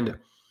 And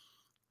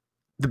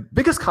the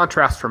biggest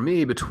contrast for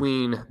me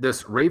between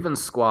this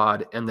Ravens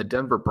squad and the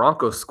Denver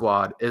Broncos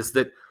squad is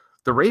that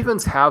the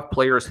Ravens have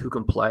players who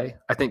can play.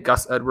 I think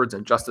Gus Edwards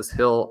and Justice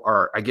Hill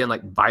are, again,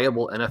 like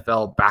viable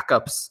NFL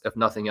backups, if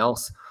nothing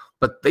else.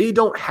 But they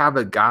don't have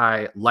a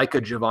guy like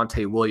a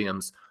Javonte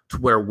Williams to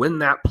where when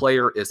that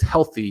player is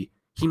healthy,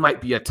 he might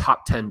be a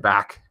top 10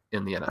 back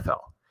in the NFL.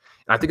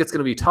 And I think it's going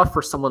to be tough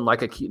for someone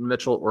like a Keaton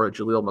Mitchell or a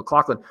Jaleel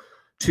McLaughlin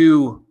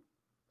to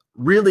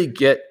really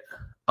get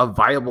a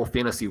viable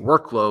fantasy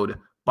workload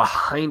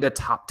behind a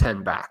top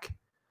 10 back.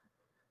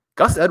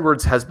 Gus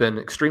Edwards has been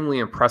extremely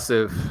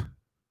impressive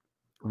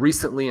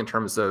recently in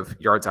terms of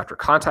yards after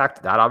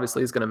contact. That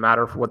obviously is going to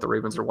matter for what the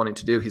Ravens are wanting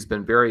to do. He's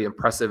been very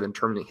impressive in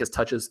turning his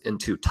touches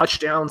into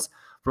touchdowns.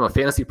 From a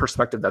fantasy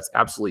perspective, that's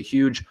absolutely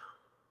huge.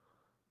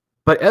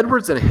 But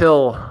Edwards and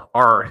Hill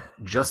are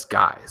just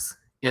guys.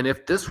 And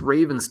if this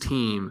Ravens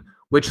team,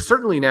 which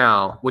certainly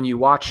now, when you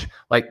watch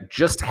like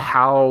just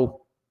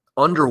how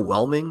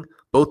underwhelming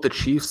both the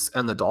Chiefs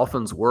and the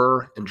Dolphins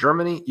were in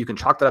Germany, you can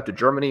chalk that up to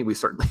Germany. We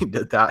certainly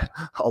did that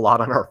a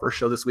lot on our first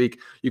show this week.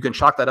 You can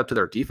chalk that up to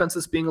their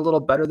defenses being a little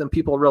better than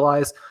people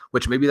realize,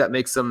 which maybe that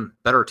makes them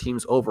better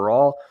teams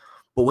overall.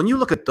 But when you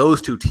look at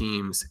those two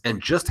teams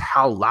and just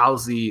how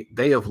lousy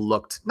they have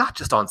looked, not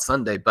just on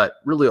Sunday, but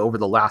really over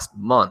the last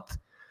month,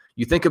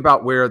 you think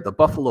about where the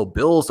Buffalo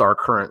Bills are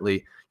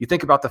currently. You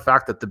think about the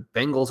fact that the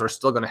Bengals are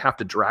still going to have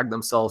to drag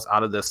themselves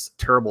out of this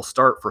terrible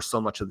start for so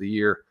much of the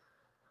year.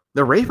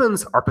 The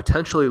Ravens are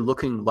potentially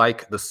looking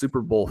like the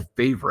Super Bowl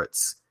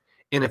favorites.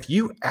 And if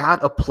you add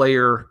a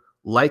player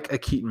like a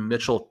Keaton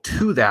Mitchell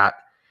to that,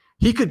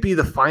 he could be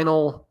the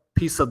final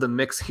piece of the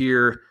mix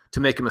here to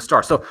make him a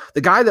star. So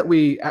the guy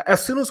that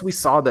as soon as we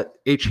saw that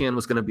Achane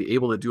was going to be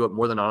able to do it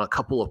more than on a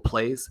couple of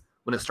plays,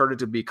 when it started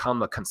to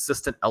become a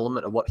consistent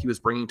element of what he was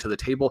bringing to the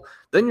table,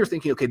 then you're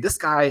thinking, okay, this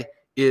guy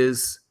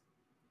is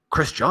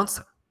Chris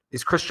Johnson.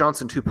 He's Chris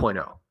Johnson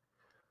 2.0.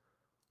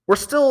 We're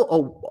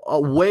still a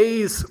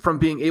ways from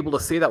being able to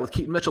say that with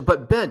Keaton Mitchell.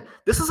 But Ben,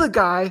 this is a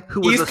guy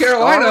who was East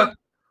Carolina. Star.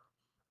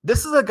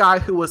 This is a guy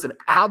who was an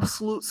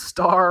absolute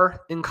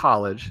star in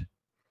college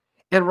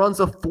and runs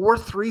a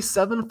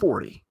 4.37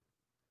 40,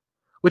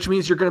 which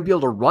means you're going to be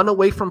able to run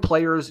away from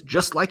players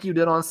just like you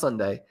did on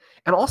Sunday,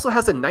 and also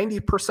has a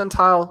 90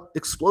 percentile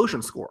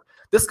explosion score.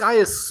 This guy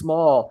is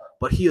small,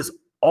 but he is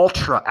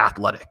ultra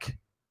athletic.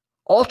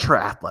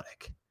 Ultra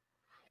athletic.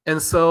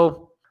 And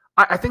so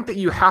I think that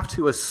you have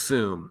to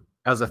assume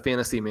as a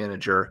fantasy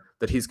manager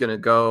that he's going to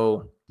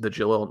go the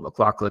Jaleel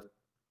McLaughlin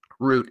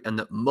route, and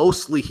that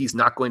mostly he's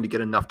not going to get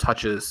enough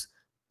touches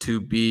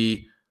to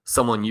be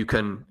someone you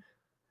can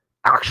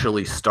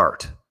actually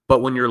start.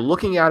 But when you're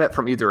looking at it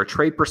from either a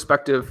trade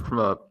perspective, from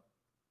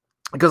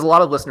a because a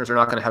lot of listeners are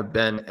not going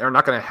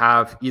to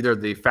have either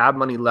the fab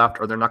money left,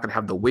 or they're not going to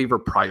have the waiver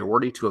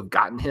priority to have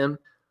gotten him.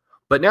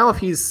 But now if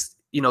he's,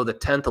 the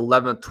 10th,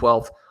 11th,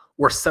 12th,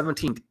 or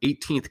 17th,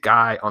 18th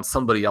guy on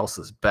somebody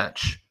else's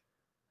bench,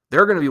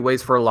 there are going to be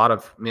ways for a lot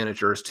of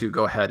managers to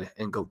go ahead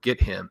and go get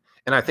him.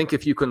 And I think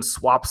if you can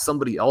swap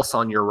somebody else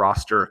on your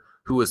roster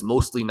who is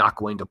mostly not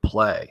going to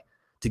play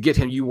to get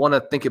him, you want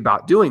to think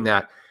about doing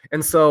that.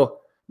 And so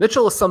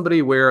Mitchell is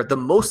somebody where the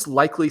most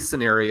likely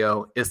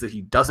scenario is that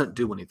he doesn't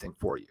do anything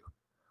for you.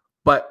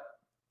 But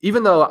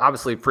even though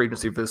obviously free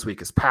agency for this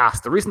week is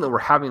past, the reason that we're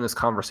having this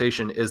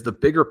conversation is the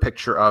bigger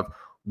picture of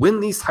when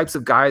these types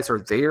of guys are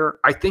there,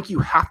 I think you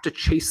have to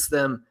chase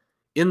them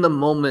in the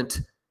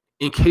moment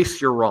in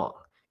case you're wrong,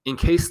 in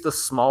case the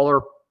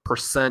smaller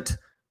percent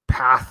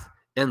path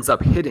ends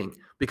up hitting.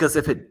 Because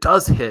if it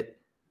does hit,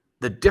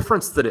 the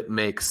difference that it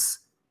makes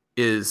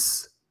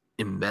is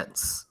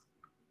immense.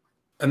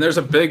 And there's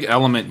a big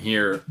element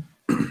here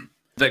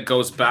that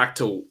goes back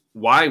to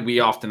why we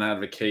often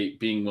advocate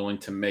being willing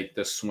to make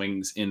the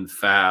swings in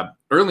fab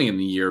early in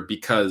the year,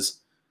 because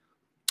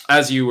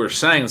as you were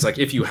saying, it's like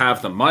if you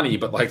have the money,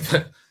 but like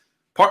the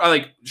part,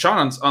 like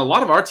Sean, a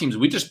lot of our teams,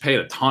 we just paid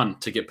a ton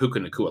to get Puka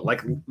Nacua,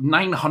 like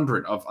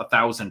 $900 of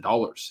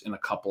 $1,000 in a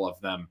couple of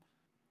them.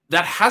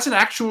 That hasn't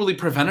actually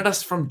prevented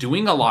us from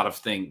doing a lot of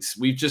things.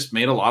 We've just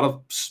made a lot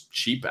of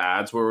cheap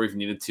ads where we've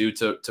needed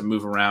to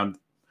move around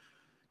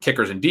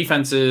kickers and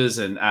defenses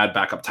and add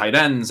backup tight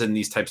ends and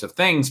these types of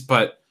things.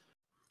 But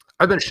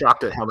I've been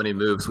shocked at how many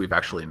moves we've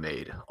actually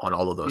made on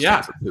all of those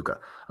Yeah. things with Puka.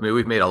 I mean,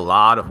 we've made a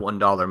lot of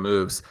 $1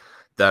 moves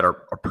that are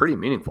pretty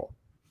meaningful.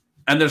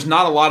 And there's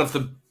not a lot of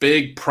the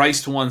big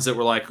priced ones that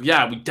were like,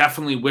 yeah, we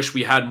definitely wish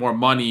we had more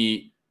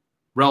money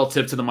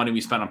relative to the money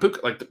we spent on Puka.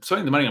 Like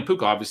spending the money on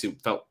Puka obviously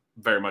felt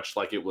very much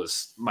like it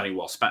was money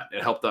well spent.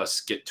 It helped us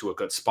get to a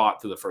good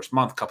spot through the first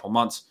couple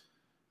months.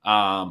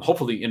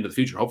 Hopefully into the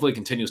future. Hopefully it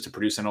continues to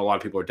produce. I know a lot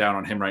of people are down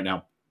on him right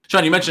now.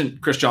 Sean, you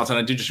mentioned Chris Johnson.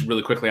 I do just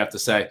really quickly have to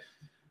say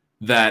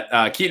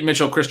that Keaton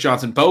Mitchell, Chris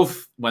Johnson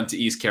both went to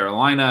East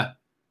Carolina.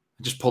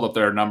 I just pulled up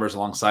their numbers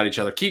alongside each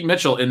other. Keaton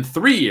Mitchell in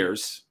 3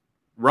 years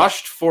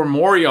rushed for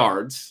more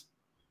yards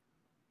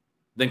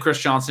than Chris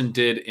Johnson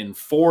did in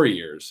 4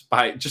 years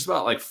by just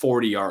about like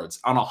 40 yards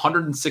on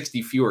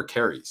 160 fewer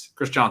carries.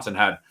 Chris Johnson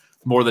had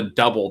more than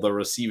double the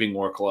receiving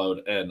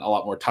workload and a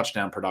lot more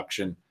touchdown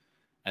production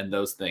and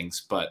those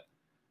things. But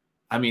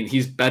I mean,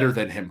 he's better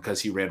than him because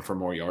he ran for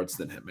more yards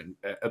than him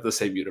at the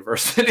same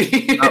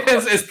university.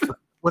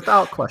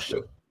 Without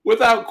question.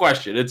 Without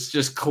question. It's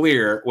just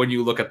clear when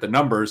you look at the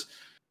numbers.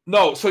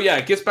 No, so yeah,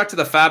 it gets back to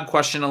the fab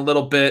question a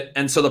little bit.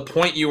 And so the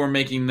point you were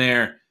making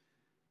there,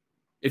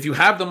 if you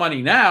have the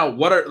money now,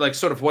 what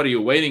are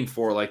you waiting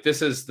for? Like,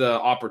 this is the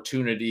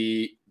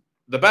opportunity,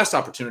 the best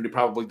opportunity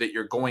probably that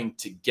you're going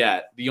to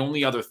get. The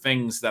only other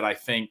things that I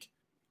think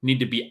need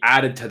to be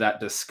added to that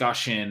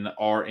discussion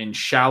are in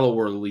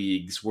shallower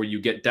leagues where you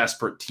get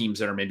desperate teams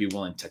that are maybe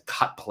willing to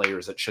cut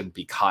players that shouldn't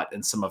be cut,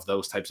 and some of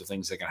those types of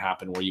things that can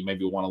happen where you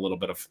maybe want a little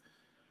bit of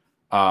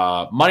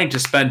money to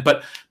spend.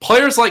 But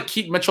players like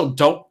Keaton Mitchell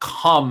don't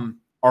come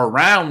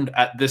around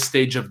at this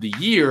stage of the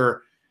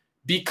year,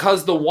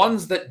 because the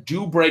ones that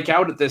do break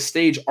out at this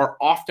stage are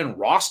often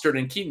rostered.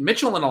 And Keaton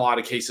Mitchell, in a lot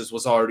of cases,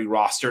 was already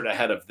rostered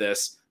ahead of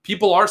this.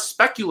 People are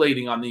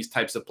speculating on these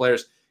types of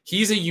players.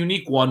 He's a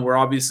unique one where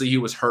obviously he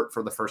was hurt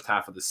for the first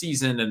half of the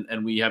season,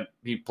 and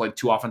he played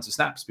 2 offensive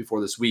snaps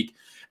before this week,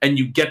 and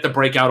you get the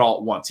breakout all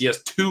at once. He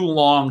has 2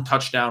 long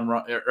touchdown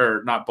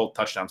or not both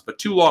touchdowns, but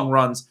 2 long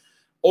runs,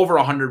 over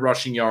 100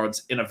 rushing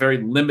yards in a very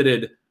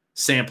limited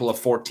sample of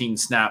 14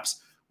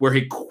 snaps, where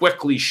he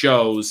quickly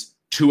shows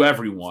to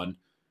everyone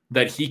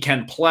that he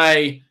can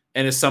play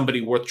and is somebody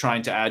worth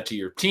trying to add to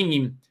your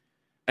team.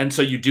 And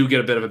so you do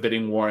get a bit of a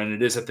bidding war, and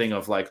it is a thing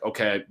of like,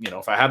 okay,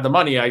 if I have the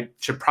money, I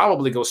should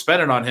probably go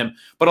spend it on him.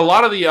 But a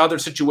lot of the other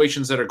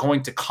situations that are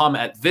going to come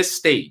at this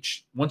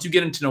stage, once you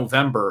get into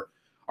November,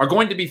 are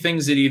going to be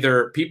things that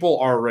either people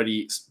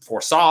already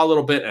foresaw a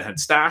little bit and had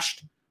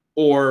stashed,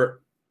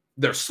 or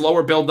they're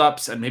slower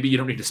buildups, and maybe you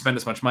don't need to spend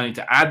as much money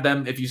to add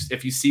them if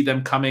you see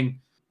them coming.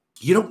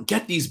 You don't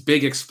get these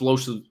big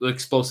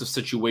explosive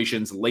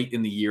situations late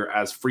in the year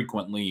as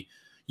frequently.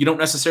 You don't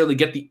necessarily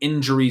get the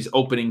injuries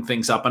opening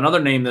things up.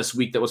 Another name this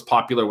week that was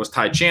popular was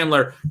Ty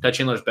Chandler. Ty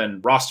Chandler's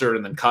been rostered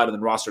and then cut and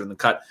then rostered and then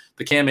cut.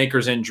 The Cam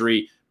Akers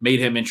injury made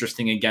him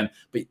interesting again.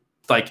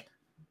 But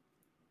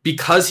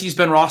because he's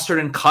been rostered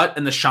and cut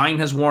and the shine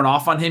has worn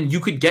off on him, you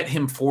could get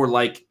him for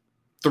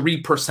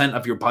 3%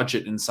 of your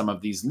budget in some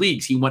of these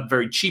leagues. He went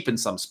very cheap in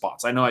some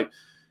spots. I know I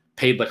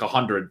paid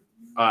 100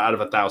 out of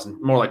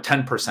 1,000, more like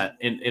 10%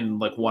 in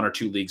 1 or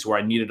 2 leagues where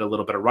I needed a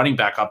little bit of running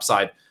back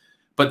upside.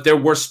 But there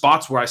were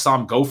spots where I saw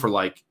him go for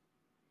I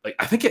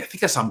think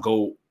I saw him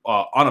go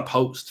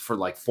unopposed for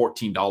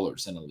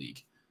 $14 in a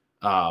league.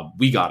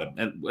 We got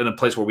him in a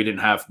place where we didn't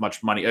have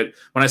much money.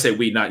 When I say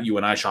we, not you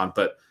and I, Sean,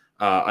 but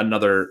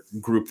another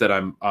group that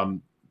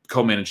I'm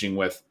co-managing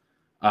with.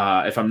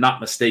 If I'm not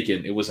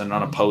mistaken, it was an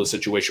unopposed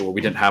situation where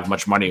we didn't have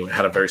much money. We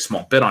had a very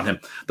small bid on him.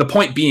 The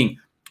point being,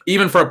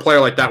 even for a player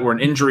like that, where an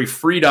injury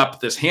freed up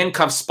this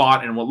handcuff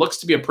spot and what looks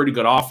to be a pretty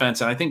good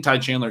offense, and I think Ty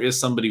Chandler is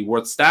somebody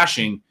worth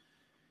stashing,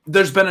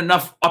 there's been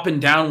enough up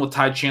and down with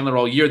Ty Chandler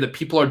all year that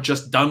people are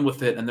just done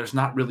with it, and there's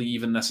not really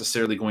even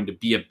necessarily going to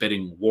be a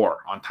bidding war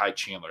on Ty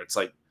Chandler. It's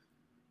like,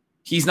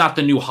 he's not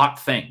the new hot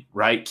thing,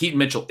 right? Keaton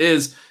Mitchell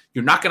is.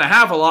 You're not going to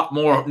have a lot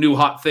more new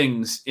hot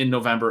things in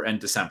November and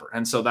December.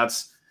 And so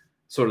that's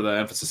sort of the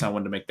emphasis I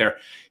wanted to make there.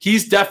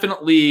 He's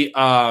definitely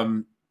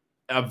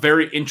a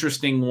very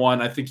interesting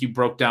one. I think you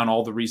broke down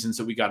all the reasons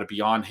that we got to be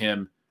on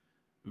him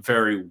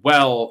very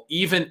well.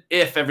 Even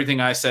if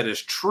everything I said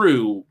is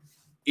true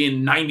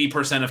in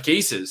 90% of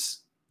cases,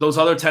 those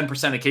other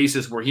 10% of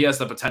cases where he has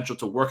the potential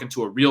to work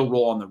into a real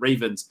role on the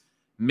Ravens,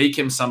 make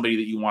him somebody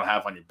that you want to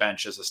have on your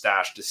bench as a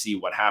stash to see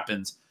what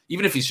happens,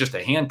 even if he's just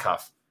a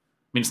handcuff.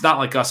 I mean, it's not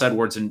like Gus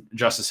Edwards and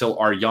Justice Hill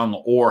are young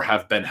or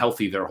have been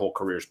healthy their whole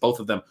careers. Both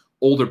of them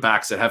older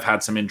backs that have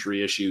had some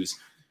injury issues.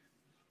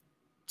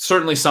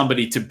 Certainly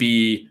somebody to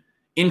be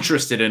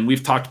interested in.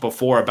 We've talked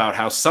before about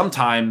how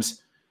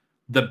sometimes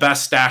the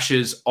best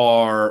stashes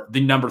are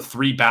the number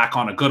 3 back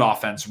on a good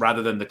offense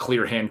rather than the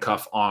clear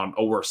handcuff on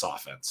a worse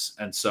offense.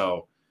 And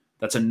so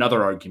that's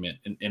another argument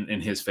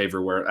in his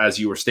favor, where, as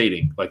you were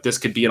stating, like, this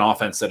could be an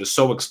offense that is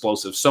so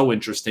explosive, so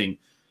interesting.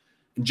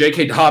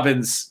 J.K.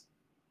 Dobbins,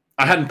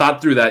 I hadn't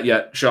thought through that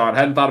yet, Sean. I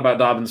hadn't thought about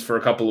Dobbins for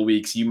a couple of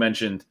weeks. You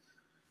mentioned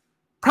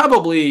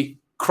probably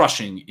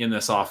crushing in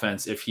this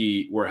offense if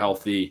he were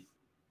healthy.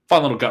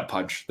 Fun little gut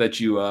punch that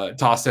you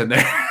tossed in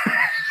there.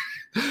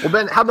 Well,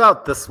 Ben, how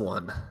about this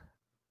one?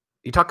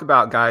 You talk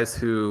about guys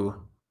who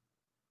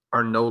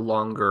are no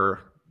longer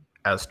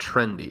as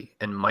trendy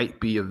and might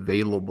be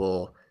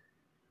available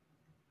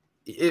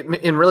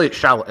in really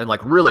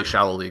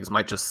shallow leagues,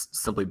 might just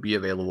simply be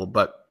available,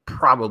 but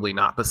probably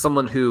not. But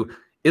someone who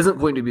isn't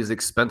going to be as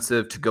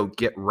expensive to go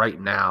get right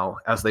now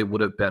as they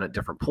would have been at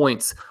different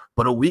points,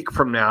 but a week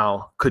from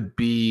now could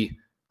be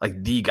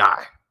like the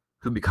guy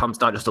who becomes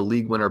not just a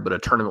league winner, but a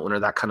tournament winner,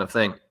 that kind of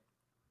thing.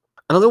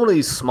 Another one of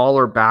these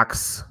smaller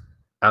backs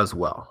as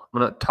well. I'm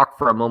going to talk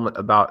for a moment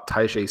about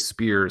Tyjae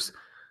Spears,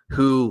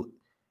 who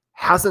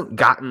hasn't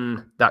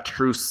gotten that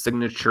true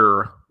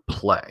signature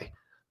play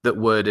that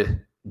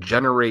would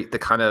generate the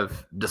kind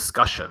of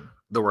discussion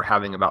that we're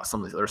having about some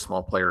of these other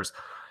small players.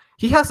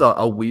 He has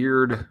a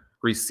weird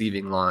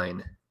receiving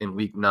line in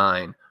week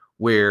 9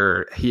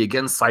 where he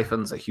again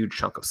siphons a huge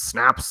chunk of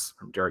snaps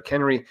from Derrick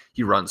Henry.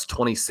 He runs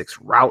 26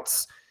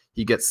 routes.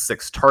 He gets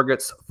 6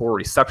 targets, 4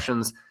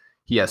 receptions.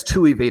 He has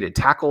 2 evaded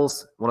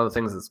tackles. One of the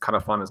things that's kind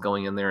of fun is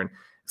going in there and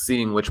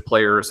seeing which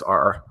players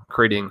are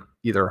creating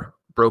either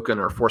broken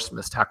or forced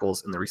missed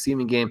tackles in the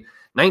receiving game.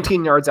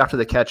 19 yards after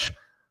the catch,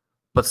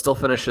 but still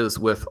finishes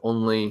with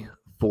only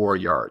 4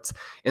 yards.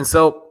 And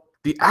so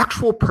the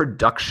actual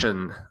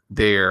production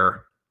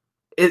there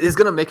is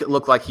going to make it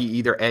look like he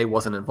either A,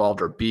 wasn't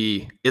involved, or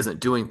B, isn't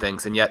doing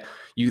things. And yet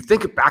you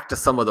think back to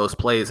some of those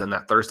plays in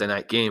that Thursday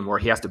night game where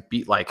he has to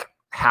beat like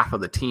half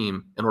of the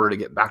team in order to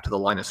get back to the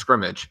line of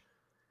scrimmage.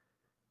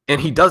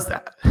 And he does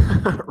that,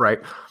 right?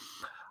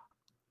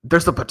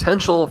 There's the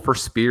potential for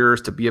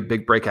Spears to be a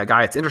big breakout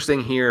guy. It's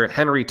interesting here.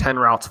 Henry, 10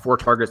 routes, 4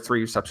 targets,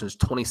 3 receptions,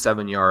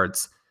 27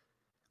 yards.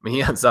 I mean,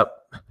 he ends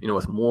up,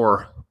 with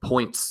more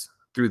points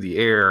through the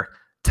air.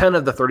 10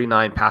 of the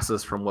 39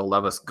 passes from Will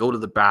Levis go to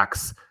the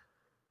backs.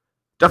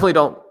 Definitely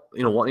don't,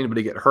 want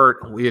anybody to get hurt.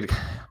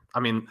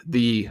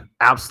 The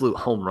absolute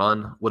home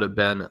run would have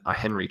been a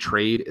Henry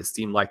trade. It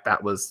seemed like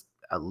that was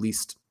at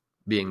least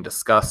being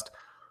discussed.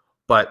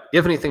 But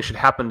if anything should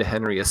happen to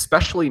Henry,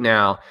 especially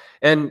now,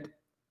 and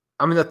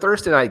the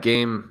Thursday night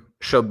game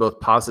showed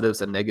both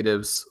positives and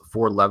negatives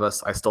for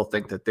Levis. I still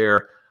think that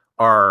there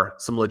are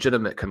some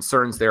legitimate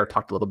concerns there. I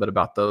talked a little bit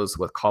about those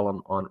with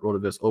Colin on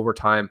RotoViz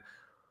Overtime.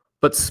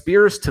 But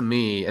Spears, to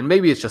me, and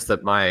maybe it's just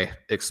that my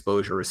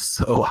exposure is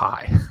so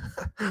high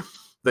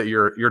that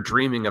you're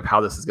dreaming of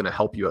how this is going to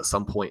help you at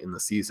some point in the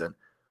season.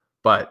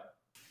 But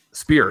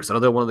Spears,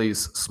 another one of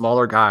these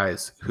smaller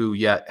guys who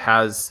yet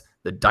has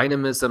the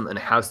dynamism and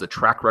has the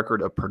track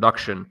record of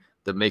production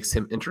that makes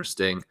him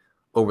interesting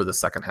over the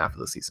second half of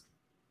the season.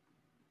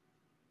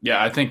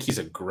 Yeah, I think he's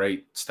a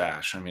great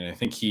stash. I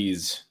think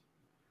he's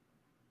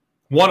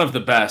one of the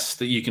best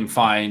that you can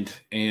find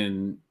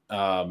in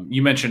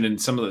you mentioned in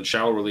some of the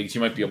shallower leagues, you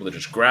might be able to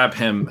just grab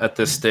him at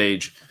this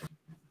stage.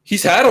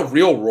 He's had a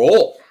real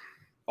role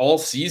all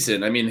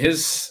season.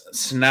 His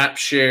snap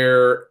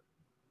share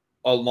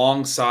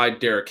alongside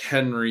Derrick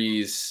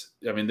Henry's,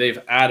 they've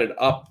added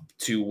up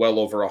to well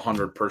over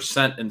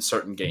 100% in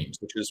certain games,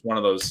 which is one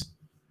of those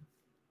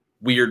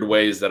weird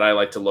ways that I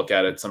like to look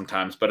at it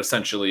sometimes. But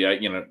essentially,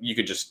 you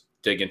could just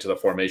dig into the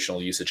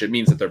formational usage. It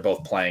means that they're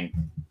both playing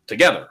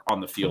together on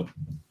the field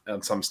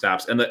on some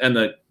snaps. And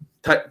the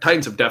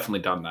Titans have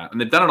definitely done that.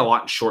 And they've done it a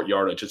lot in short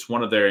yardage. It's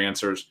one of their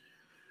answers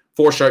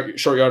for short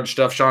yardage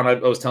stuff. Sean, I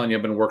was telling you,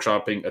 I've been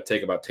workshopping a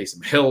take about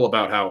Taysom Hill,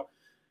 about how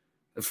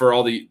for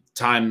all the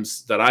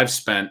times that I've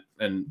spent,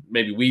 and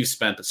maybe we've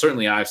spent, but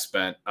certainly I've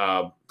spent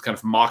kind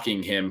of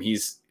mocking him.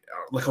 He's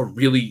like a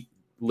really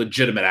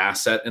legitimate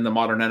asset in the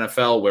modern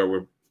NFL, where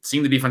we're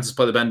seeing the defenses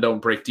play the bend,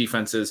 don't break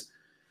defenses,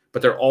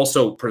 but they're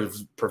also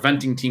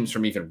preventing teams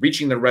from even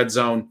reaching the red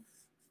zone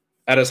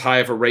at as high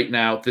of a rate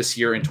now this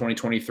year in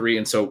 2023.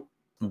 And so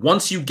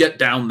once you get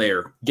down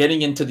there,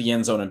 getting into the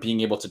end zone and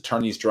being able to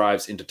turn these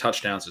drives into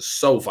touchdowns is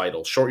so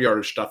vital. Short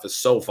yardage stuff is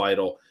so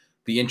vital.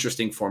 The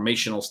interesting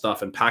formational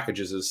stuff and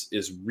packages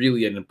is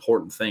really an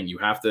important thing. You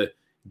have to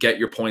get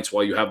your points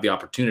while you have the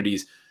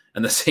opportunities.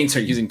 And the Saints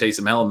are using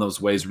Taysom Hill in those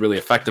ways really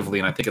effectively.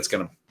 And I think it's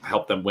going to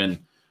help them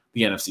win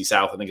the NFC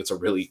South. I think it's a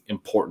really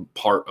important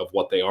part of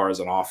what they are as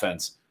an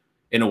offense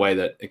in a way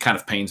that it kind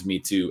of pains me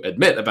to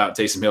admit about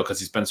Taysom Hill because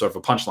he's been sort of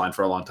a punchline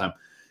for a long time.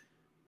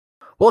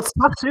 Well, it's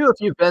tough too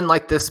if you've been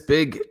like this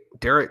big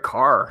Derek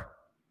Carr,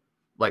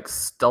 like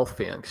stealth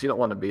fan, because you don't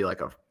want to be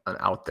like an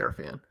out there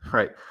fan,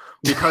 right?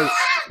 Because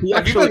he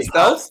actually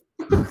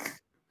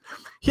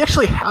he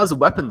actually has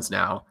weapons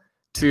now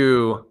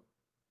to,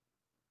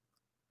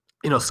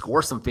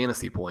 score some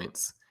fantasy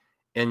points.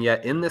 And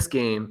yet in this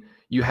game,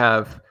 you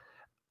have,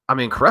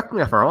 correct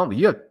me if I'm wrong, but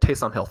you have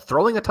Taysom Hill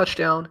throwing a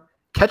touchdown,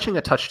 catching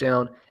a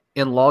touchdown,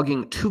 and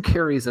logging 2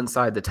 carries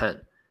inside the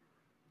 10.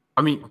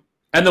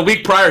 And the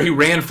week prior, he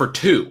ran for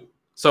 2.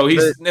 So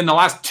he's in the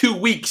last 2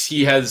 weeks,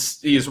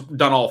 he's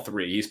done all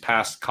 3. He's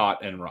passed,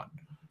 caught, and run.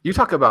 You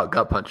talk about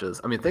gut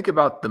punches. Think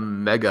about the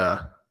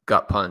mega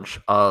gut punch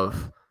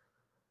of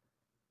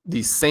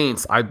the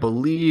Saints, I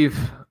believe,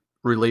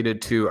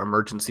 related to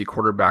emergency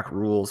quarterback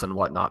rules and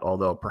whatnot,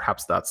 although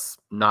perhaps that's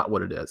not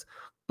what it is.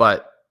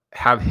 But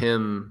have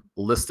him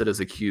listed as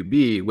a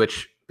QB,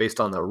 which based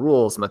on the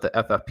rules meant the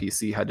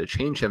FFPC had to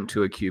change him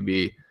to a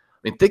QB.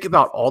 Think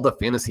about all the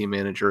fantasy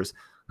managers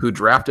who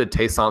drafted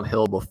Taysom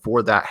Hill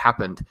before that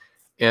happened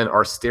and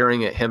are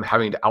staring at him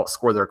having to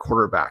outscore their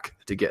quarterback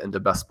to get into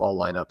best ball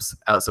lineups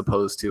as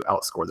opposed to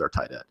outscore their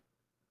tight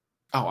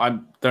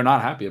end. They're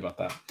not happy about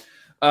that.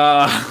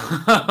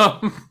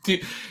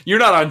 You're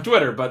not on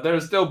Twitter, but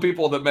there's still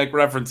people that make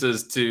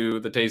references to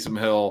the Taysom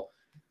Hill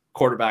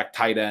quarterback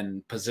tight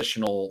end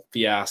positional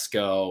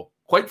fiasco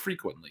quite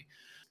frequently.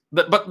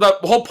 But the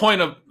whole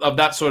point of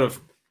that sort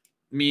of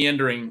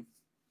meandering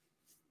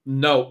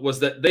note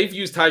was that they've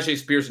used Tyjae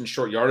Spears in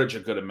short yardage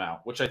a good amount,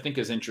 which I think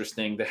is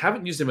interesting. They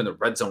haven't used him in the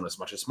red zone as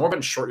much. It's more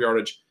been short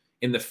yardage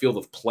in the field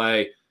of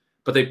play,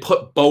 but they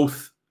put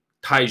both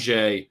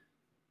Tyjae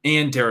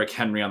and Derrick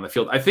Henry on the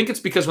field. I think it's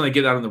because when they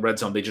get out in the red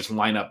zone, they just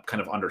line up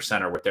kind of under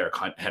center with Derrick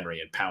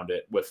Henry and pound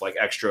it with like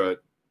extra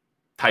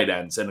tight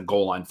ends and a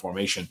goal line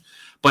formation.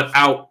 But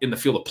out in the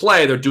field of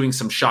play, they're doing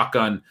some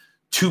shotgun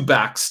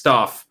 2-back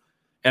stuff.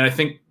 And I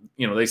think,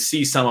 they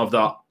see some of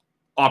the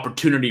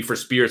opportunity for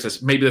Spears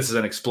as maybe this is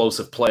an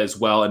explosive play as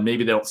well. And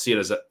maybe they don't see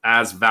it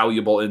as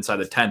valuable inside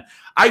the 10.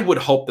 I would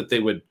hope that they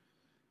would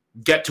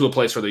get to a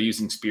place where they're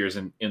using Spears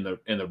in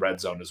the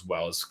red zone as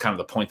well, is kind of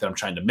the point that I'm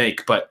trying to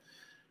make. But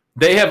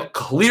they have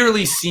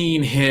clearly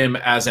seen him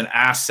as an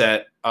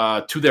asset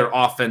to their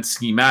offense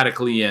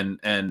schematically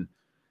and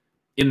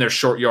in their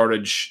short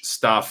yardage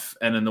stuff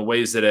and in the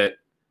ways that it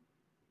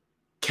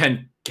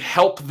can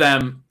help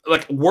them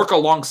like work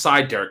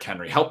alongside Derrick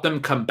Henry, help them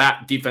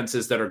combat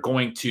defenses that are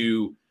going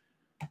to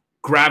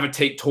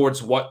gravitate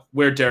towards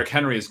where Derrick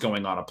Henry is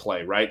going on a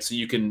play, right? So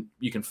you can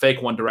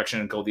fake one direction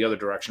and go the other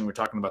direction. We're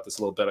talking about this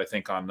a little bit, I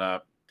think, on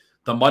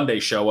the Monday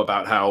show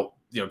about how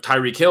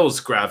Tyreek Hill's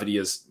gravity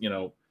is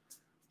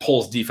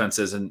pulls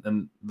defenses,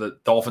 and the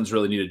Dolphins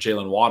really needed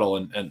Jalen Waddle,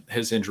 and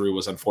his injury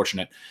was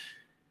unfortunate.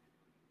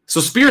 So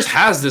Spears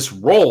has this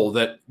role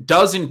that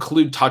does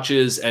include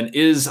touches and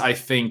is, I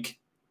think,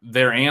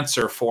 their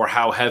answer for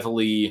how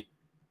heavily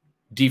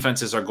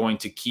defenses are going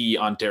to key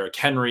on Derrick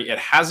Henry. It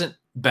hasn't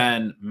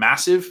been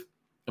massive,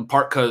 in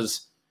part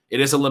because it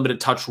is a limited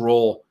touch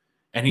role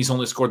and he's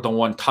only scored the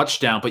 1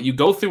 touchdown. But you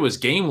go through his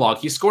game log,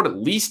 he scored at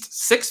least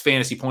 6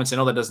 fantasy points. I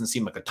know that doesn't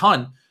seem like a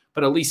ton,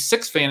 but at least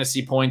 6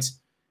 fantasy points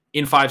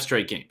in 5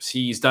 straight games.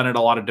 He's done it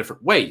a lot of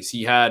different ways.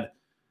 He had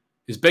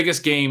his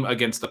biggest game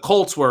against the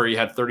Colts where he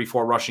had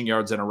 34 rushing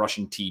yards and a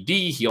rushing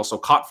TD. He also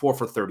caught 4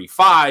 for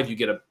 35. You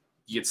get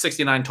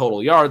 69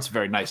 total yards,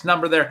 very nice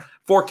number there.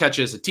 4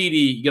 catches, a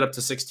TD, you get up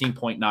to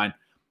 16.9.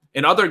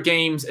 In other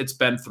games, it's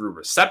been through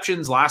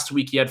receptions. Last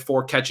week, he had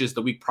 4 catches.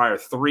 The week prior,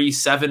 3,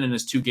 7 in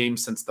his 2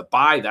 games since the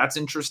bye. That's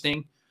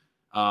interesting.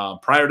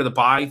 Prior to the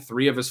bye,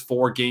 3 of his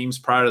 4 games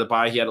prior to the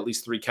bye, he had at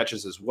least 3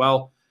 catches as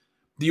well.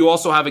 You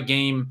also have a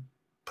game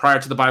prior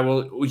to the bye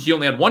where he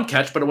only had 1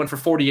 catch, but it went for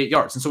 48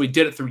 yards. And so he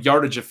did it through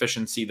yardage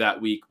efficiency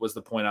that week was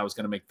the point I was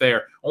going to make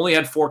there. Only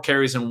had 4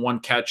 carries and 1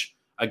 catch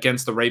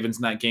against the Ravens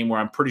in that game where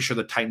I'm pretty sure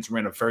the Titans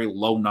ran a very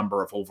low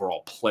number of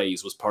overall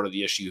plays was part of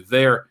the issue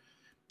there.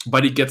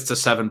 But he gets to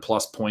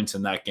 7+ points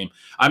in that game.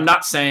 I'm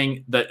not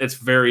saying that it's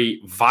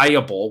very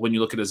viable when you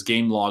look at his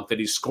game log that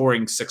he's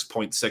scoring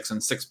 6.6 and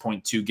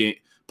 6.2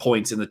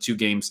 points in the 2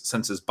 games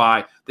since his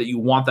bye, that you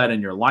want that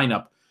in your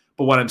lineup.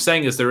 But what I'm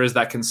saying is there is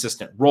that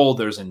consistent role.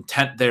 There's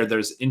intent there.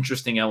 There's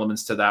interesting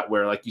elements to that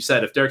where, like you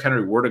said, if Derrick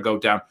Henry were to go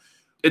down,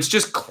 it's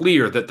just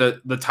clear that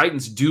the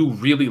Titans do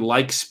really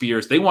like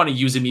Spears. They want to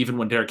use him even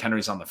when Derrick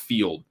Henry's on the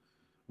field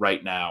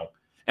right now.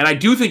 And I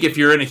do think if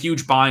you're in a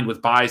huge bind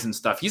with buys and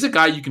stuff, he's a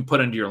guy you can put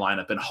into your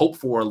lineup and hope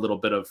for a little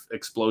bit of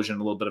explosion,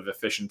 a little bit of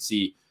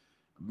efficiency,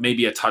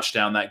 maybe a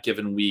touchdown that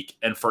given week,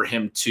 and for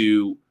him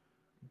to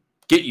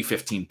get you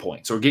 15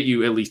 points or get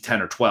you at least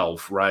 10 or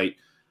 12, right?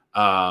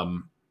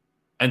 And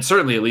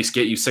certainly at least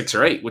get you 6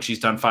 or 8, which he's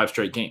done 5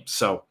 straight games.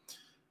 So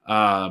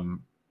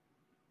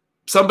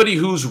somebody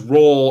whose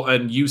role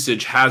and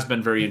usage has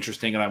been very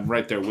interesting, and I'm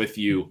right there with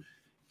you,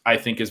 I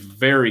think is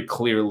very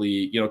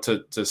clearly,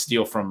 to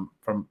steal from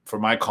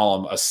my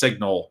column, a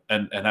signal,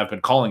 and have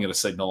been calling it a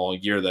signal all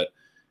year that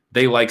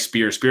they like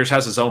Spears. Spears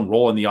has his own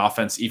role in the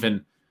offense,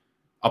 even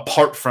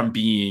apart from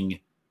being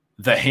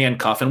the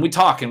handcuff. And we've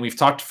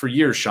talked for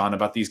years, Sean,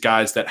 about these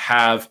guys that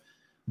have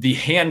the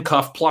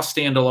handcuff plus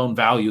standalone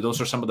value.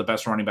 Those are some of the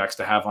best running backs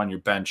to have on your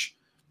bench,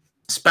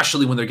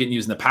 especially when they're getting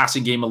used in the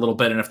passing game a little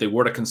bit. And if they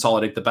were to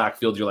consolidate the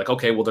backfield, you're like,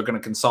 okay, well, they're going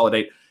to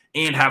consolidate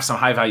and have some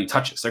high value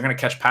touches. They're going to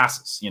catch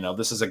passes.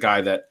 This is a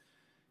guy that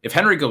if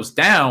Henry goes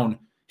down,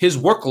 his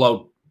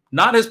workload,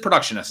 not his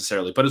production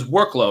necessarily, but his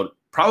workload,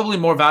 probably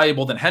more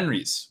valuable than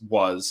Henry's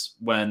was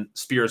when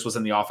Spears was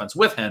in the offense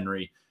with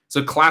Henry. It's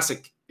a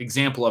classic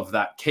example of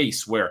that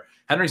case where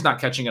Henry's not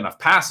catching enough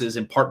passes,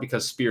 in part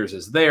because Spears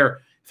is there.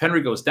 If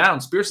Henry goes down,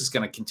 Spears is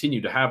going to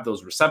continue to have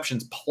those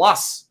receptions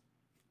plus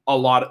a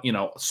lot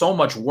of, so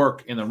much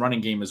work in the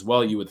running game as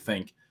well. You would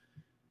think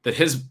that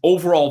his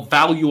overall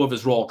value of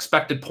his role,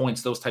 expected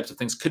points, those types of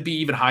things could be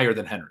even higher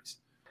than Henry's.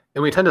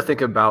 And we tend to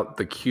think about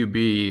the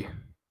QB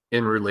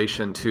in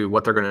relation to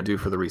what they're going to do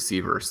for the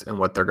receivers and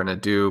what they're going to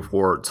do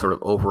for sort of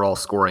overall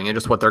scoring and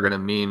just what they're going to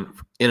mean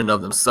in and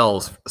of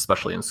themselves,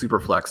 especially in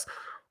Superflex.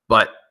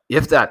 But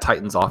if that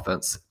Titans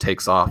offense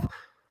takes off,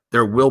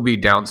 there will be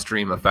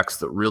downstream effects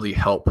that really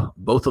help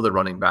both of the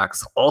running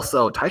backs.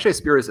 Also, Tyjae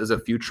Spears is a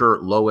future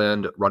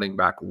low-end running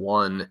back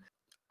 1.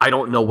 I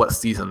don't know what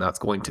season that's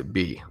going to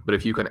be, but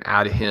if you can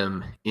add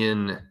him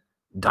in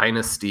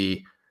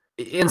Dynasty,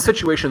 in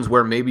situations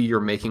where maybe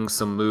you're making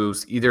some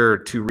moves either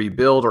to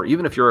rebuild or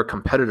even if you're a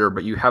competitor,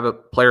 but you have a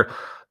player,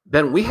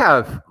 then we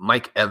have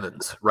Mike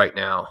Evans right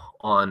now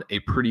on a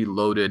pretty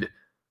loaded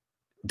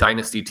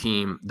Dynasty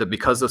team that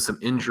because of some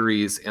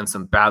injuries and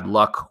some bad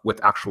luck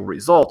with actual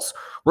results,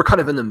 we're kind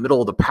of in the middle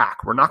of the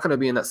pack. We're not going to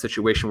be in that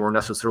situation where we're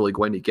necessarily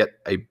going to get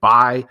a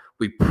bye.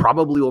 We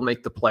probably will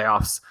make the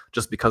playoffs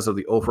just because of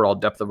the overall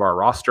depth of our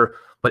roster.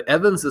 But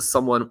Evans is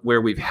someone where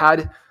we've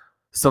had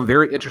some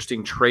very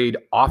interesting trade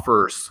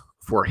offers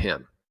for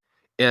him.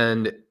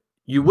 And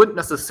you wouldn't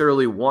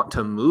necessarily want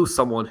to move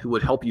someone who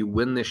would help you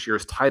win this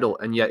year's title.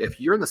 And yet, if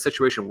you're in the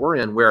situation we're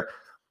in where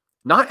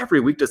not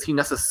every week does he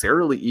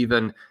necessarily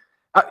even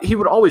he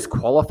would always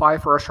qualify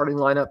for our starting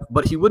lineup,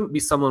 but he wouldn't be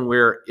someone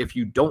where if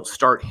you don't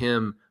start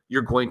him,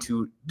 you're going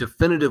to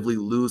definitively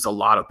lose a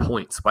lot of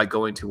points by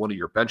going to one of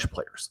your bench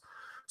players.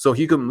 So if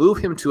you can move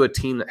him to a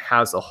team that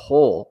has a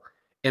hole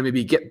and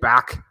maybe get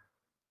back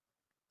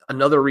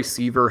another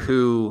receiver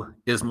who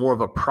is more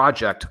of a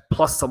project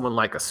plus someone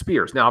like a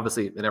Spears. Now,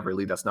 obviously, in every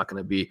league, that's not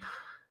going to be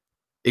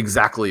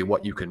exactly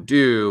what you can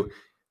do.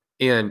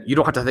 And you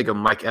don't have to think of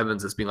Mike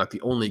Evans as being like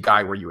the only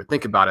guy where you would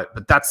think about it,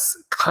 but that's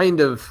kind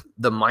of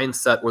the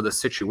mindset or the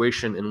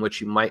situation in which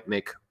you might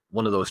make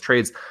one of those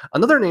trades.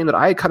 Another name that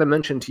I kind of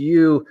mentioned to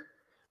you,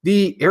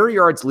 the air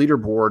yards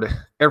leaderboard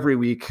every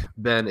week,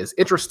 Ben, is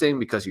interesting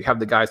because you have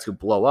the guys who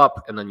blow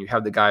up and then you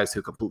have the guys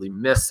who completely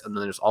miss. And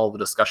then there's all the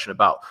discussion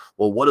about,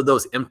 well, what do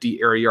those empty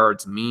air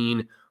yards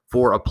mean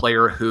for a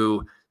player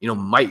who,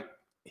 might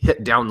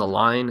hit down the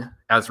line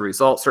as a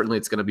result? Certainly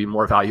it's going to be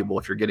more valuable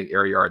if you're getting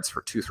air yards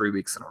for 2-3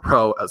 weeks in a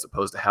row, as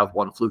opposed to have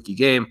one fluky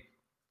game.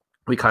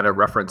 We kind of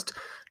referenced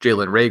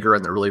Jalen Reagor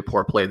and the really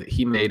poor play that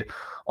he made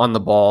on the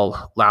ball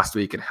last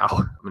week and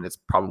how, it's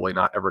probably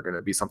not ever going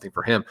to be something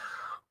for him.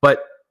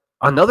 But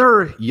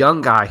another young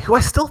guy who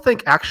I still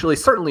think actually,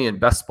 certainly in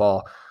best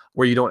ball,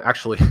 where you don't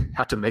actually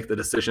have to make the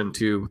decision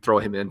to throw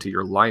him into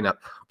your lineup.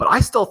 But I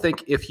still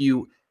think if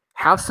you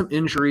have some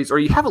injuries or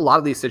you have a lot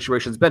of these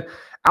situations, Ben,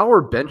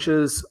 our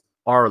benches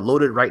are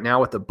loaded right now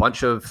with a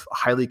bunch of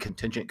highly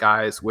contingent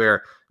guys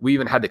where we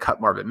even had to cut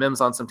Marvin Mims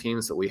on some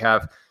teams. So we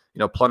have,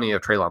 plenty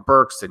of Treylon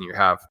Burks and you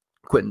have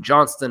Quentin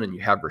Johnston and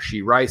you have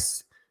Rashee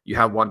Rice, you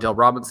have Wan'Dale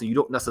Robinson. You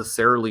don't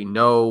necessarily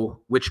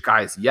know which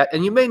guys yet,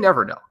 and you may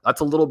never know.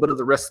 That's a little bit of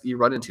the risk you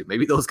run into.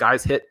 Maybe those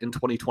guys hit in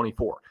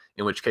 2024,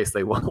 in which case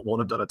they won't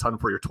have done a ton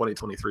for your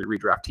 2023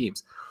 redraft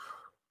teams.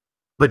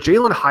 But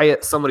Jalen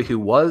Hyatt, somebody who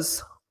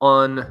was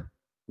on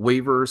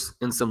waivers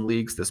in some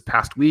leagues this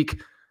past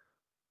week,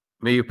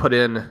 maybe put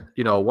in,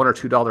 a $1 or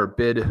 $2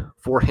 bid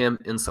for him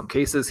in some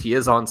cases. He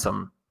is on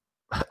some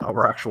of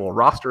our actual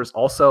rosters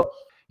also.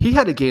 He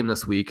had a game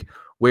this week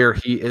where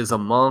he is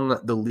among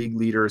the league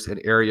leaders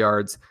in air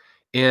yards.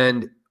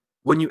 And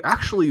when you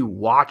actually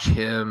watch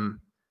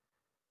him,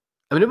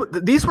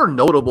 these were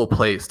notable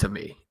plays to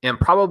me, and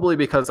probably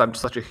because I'm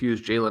such a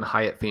huge Jalen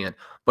Hyatt fan.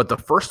 But the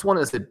first one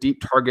is a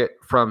deep target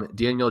from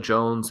Daniel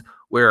Jones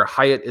where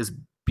Hyatt is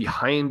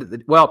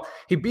behind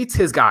he beats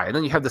his guy, and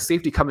then you have the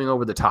safety coming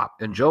over the top,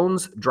 and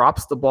Jones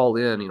drops the ball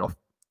in,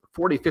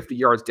 40, 50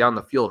 yards down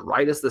the field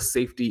right as the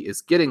safety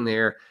is getting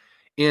there.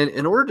 And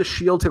in order to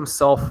shield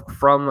himself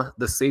from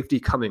the safety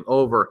coming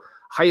over,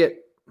 Hyatt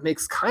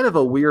makes kind of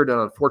a weird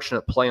and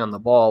unfortunate play on the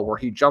ball where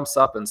he jumps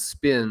up and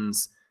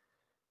spins,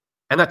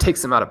 and that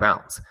takes him out of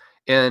bounds.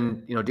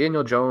 And,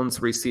 Daniel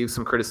Jones receives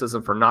some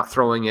criticism for not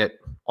throwing it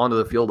onto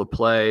the field of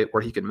play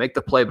where he can make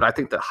the play. But I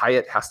think that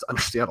Hyatt has to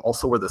understand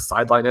also where the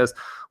sideline is.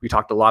 We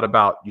talked a lot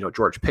about,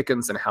 George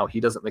Pickens and how he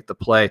doesn't make the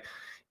play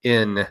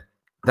in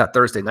that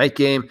Thursday night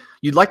game.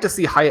 You'd like to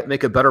see Hyatt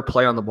make a better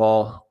play on the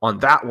ball on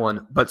that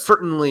one, but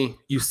certainly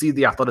you see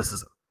the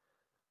athleticism.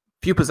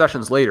 A few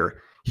possessions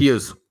later, he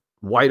is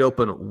wide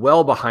open,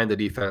 well behind the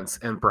defense,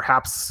 and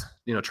perhaps,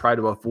 try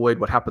to avoid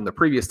what happened the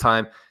previous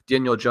time.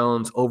 Daniel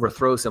Jones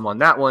overthrows him on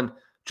that one.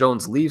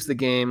 Jones leaves the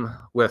game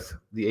with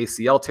the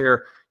ACL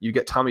tear. You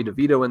get Tommy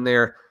DeVito in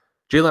there.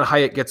 Jalen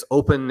Hyatt gets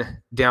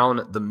open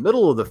down the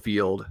middle of the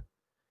field,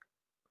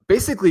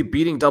 basically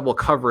beating double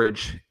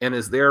coverage, and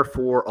is there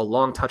for a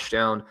long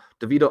touchdown.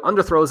 DeVito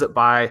underthrows it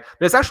but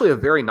it's actually a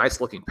very nice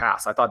looking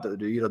pass. I thought that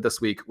DeVito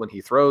this week, when he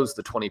throws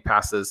the 20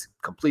 passes,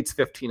 completes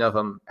 15 of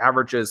them,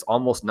 averages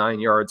almost 9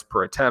 yards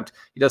per attempt.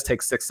 He does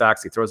take 6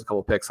 sacks. He throws a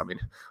couple picks. I mean,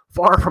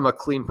 far from a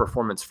clean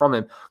performance from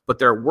him, but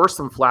there were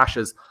some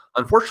flashes.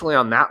 Unfortunately,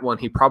 on that one,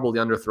 he probably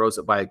underthrows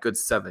it by a good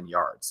 7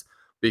 yards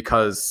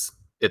because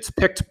it's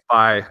picked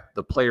by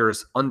the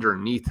players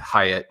underneath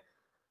Hyatt.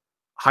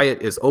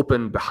 Hyatt is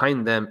open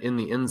behind them in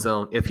the end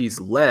zone. If he's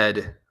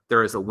led,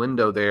 there is a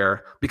window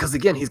there because,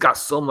 again, he's got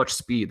so much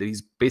speed that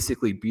he's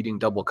basically beating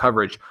double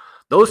coverage.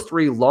 Those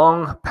 3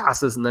 long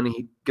passes, and then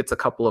he gets a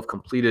couple of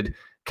completed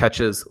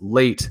catches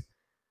late.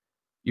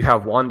 You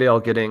have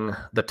Wandale getting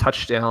the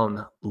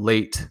touchdown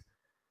late.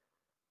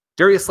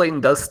 Darius Slayton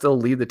does still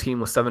lead the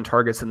team with 7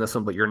 targets in this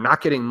one, but you're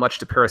not getting much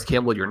to Paris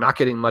Campbell. You're not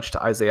getting much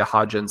to Isaiah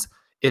Hodgins.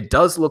 It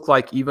does look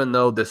like, even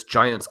though this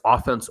Giants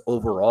offense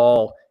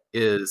overall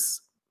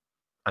is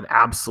an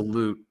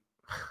absolute,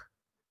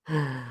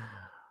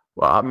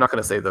 well, I'm not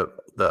going to say the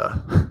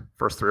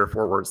first 3 or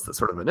 4 words that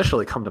sort of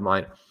initially come to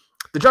mind.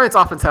 The Giants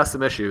offense has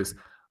some issues.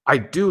 I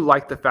do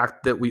like the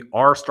fact that we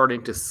are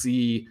starting to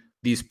see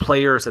these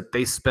players that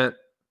they spent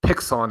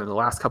picks on in the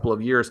last couple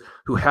of years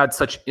who had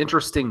such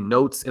interesting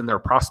notes in their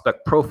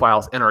prospect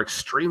profiles and are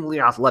extremely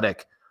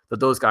athletic, that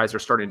those guys are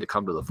starting to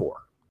come to the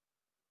fore.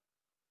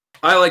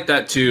 I like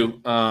that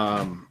too.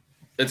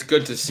 It's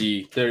good to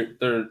see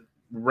their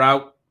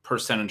route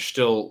percentage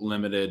still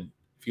limited.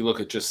 If you look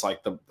at just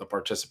like the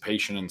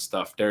participation and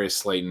stuff, Darius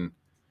Slayton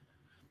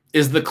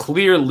is the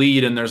clear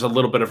lead, and there's a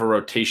little bit of a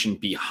rotation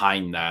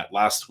behind that.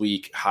 Last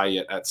week,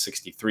 Hyatt at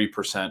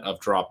 63% of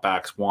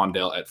dropbacks,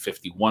 Wandale at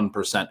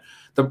 51%.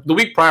 The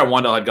week prior,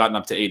 Wandale had gotten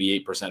up to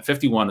 88%.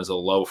 51 is a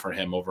low for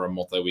him over a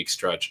multi-week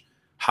stretch.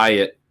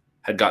 Hyatt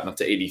had gotten up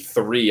to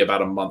 83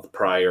 about a month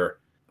prior,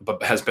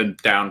 but has been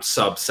down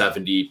sub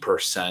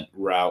 70%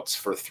 routes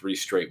for 3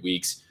 straight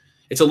weeks.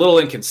 It's a little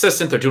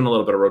inconsistent. They're doing a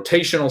little bit of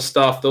rotational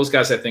stuff. Those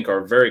guys, I think,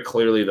 are very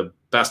clearly the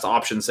best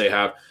options they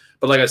have.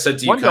 But like I said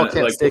to you, Wandale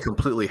can't stay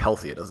completely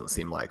healthy, it doesn't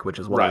seem like, which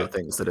is one right. of the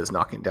things that is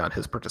knocking down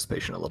his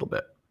participation a little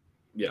bit.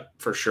 Yeah,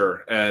 for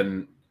sure.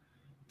 And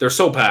they're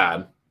so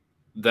bad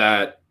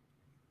that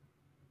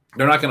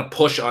they're not going to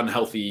push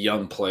unhealthy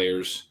young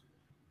players.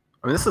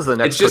 I mean, this is the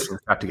next person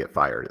who's got to get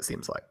fired, it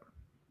seems like.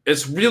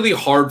 It's really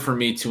hard for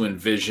me to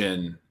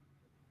envision,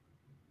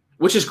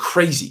 which is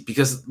crazy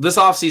because this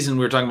offseason we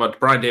were talking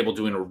about Brian Daboll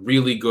doing a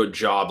really good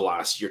job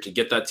last year to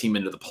get that team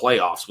into the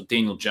playoffs with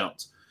Daniel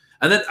Jones.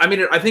 And then, I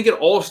mean, I think it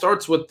all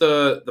starts with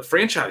the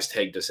franchise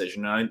tag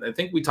decision. And I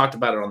think we talked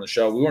about it on the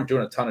show. We weren't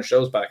doing a ton of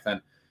shows back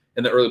then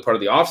in the early part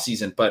of the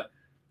offseason. But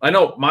I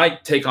know my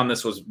take on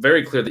this was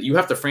very clear that you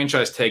have to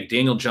franchise tag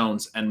Daniel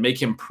Jones and make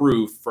him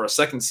prove for a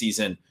second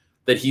season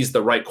that he's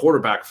the right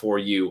quarterback for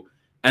you.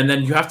 And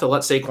then you have to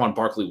let Saquon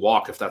Barkley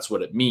walk if that's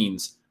what it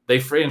means. They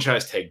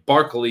franchise tag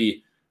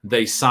Barkley.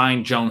 They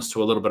sign Jones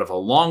to a little bit of a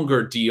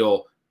longer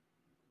deal.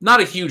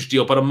 Not a huge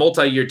deal, but a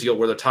multi-year deal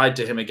where they're tied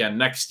to him again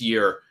next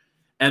year.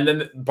 And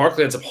then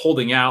Barkley ends up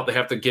holding out. They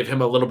have to give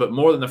him a little bit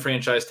more than the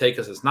franchise tag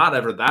because it's not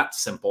ever that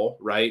simple,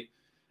 right?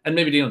 And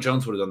maybe Daniel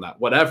Jones would have done that,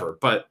 whatever.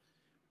 But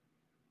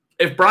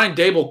if Brian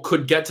Daboll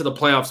could get to the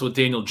playoffs with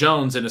Daniel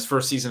Jones in his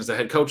first season as a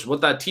head coach, what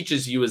that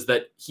teaches you is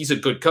that he's a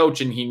good coach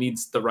and he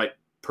needs the right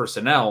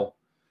personnel.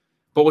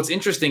 But what's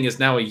interesting is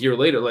now a year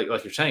later, like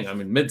you're saying, I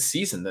mean,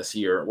 mid-season this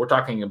year, we're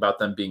talking about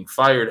them being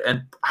fired.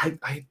 And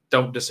I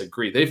don't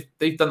disagree.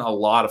 They've done a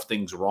lot of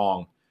things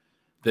wrong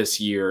this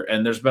year.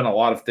 And there's been a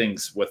lot of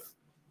things with,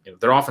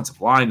 their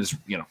offensive line has,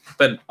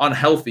 been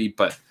unhealthy,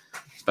 but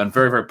it's been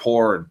very, very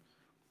poor. And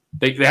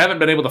they haven't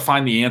been able to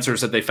find the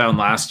answers that they found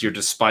last year,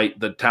 despite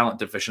the talent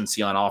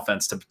deficiency on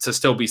offense, to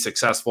still be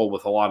successful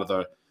with a lot of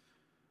the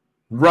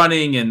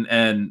running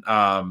and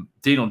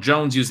Daniel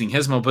Jones using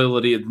his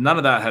mobility. None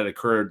of that had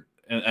occurred.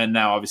 And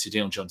now, obviously,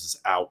 Daniel Jones is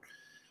out.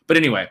 But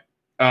anyway,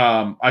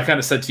 I kind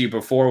of said to you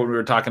before when we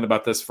were talking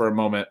about this for a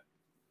moment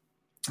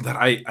that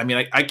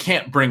I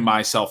can't bring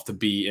myself to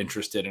be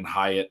interested in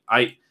Hyatt.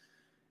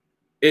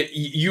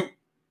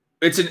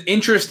 It's an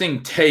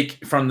interesting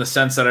take from the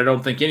sense that I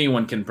don't think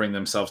anyone can bring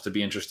themselves to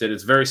be interested.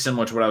 It's very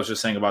similar to what I was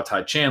just saying about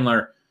Ty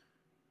Chandler.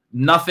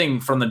 nothing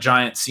from the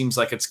Giants seems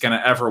like it's going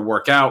to ever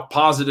work out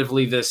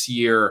positively this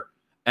year.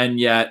 And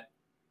yet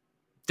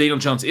Daniel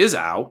Jones is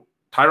out.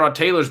 Tyrod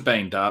Taylor's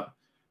banged up.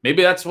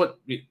 Maybe that's what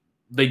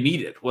they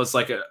needed, was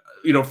like a,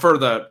 for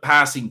the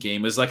passing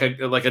game, is like a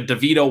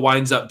DeVito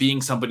winds up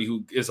being somebody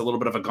who is a little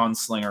bit of a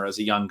gunslinger as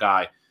a young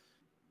guy.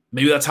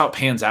 Maybe that's how it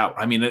pans out.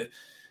 I mean,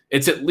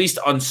 it's at least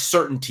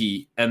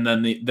uncertainty, and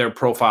then their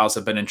profiles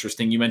have been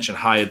interesting. You mentioned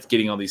Hyatt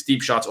getting all these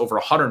deep shots, over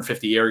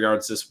 150 air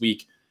yards this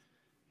week.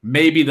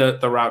 Maybe the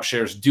route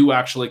shares do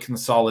actually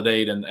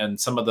consolidate, and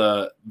some of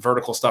the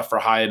vertical stuff for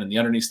Hyatt and the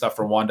underneath stuff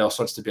for Wan'Dale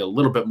starts to be a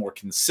little bit more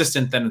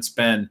consistent than it's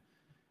been.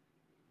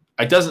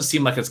 It doesn't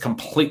seem like it's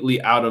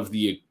completely out of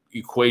the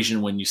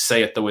equation when you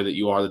say it the way that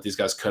you are, that these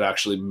guys could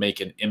actually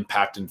make an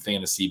impact in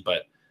fantasy,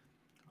 but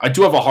I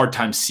do have a hard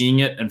time seeing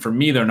it. And for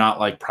me, they're not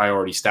like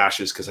priority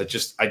stashes, because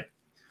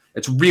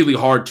it's really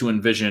hard to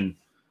envision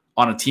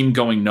on a team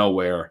going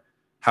nowhere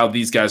how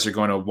these guys are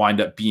going to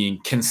wind up being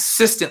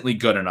consistently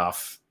good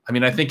enough. I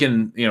mean, I think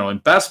in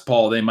best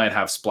ball, they might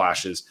have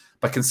splashes,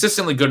 but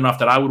consistently good enough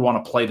that I would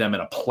want to play them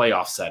in a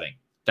playoff setting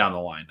down the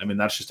line. I mean,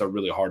 that's just a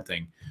really hard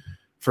thing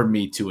for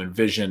me to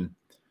envision.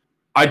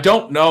 I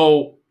don't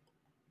know.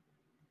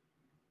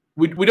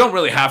 We don't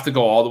really have to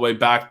go all the way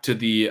back to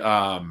the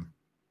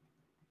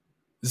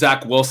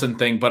Zach Wilson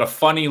thing, but a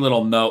funny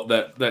little note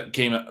that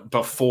came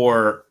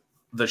before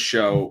the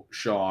show,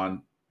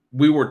 Sean.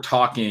 We were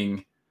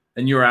talking,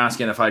 and you were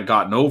asking if I'd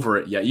gotten over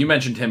it yet. You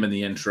mentioned him in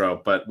the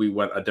intro, but we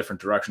went a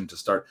different direction to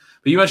start.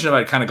 But you mentioned if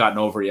I'd kind of gotten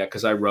over it yet,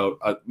 because I wrote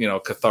a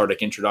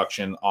cathartic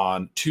introduction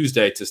on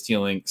Tuesday to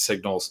Stealing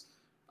Signals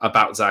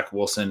about Zach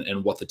Wilson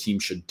and what the team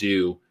should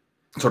do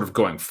sort of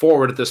going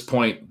forward at this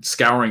point,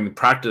 scouring the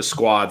practice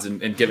squads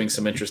and giving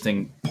some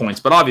interesting points.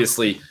 But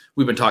obviously,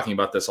 we've been talking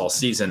about this all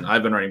season.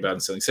 I've been writing about it in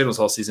Stealing Signals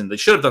all season. They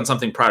should have done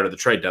something prior to the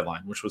trade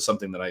deadline, which was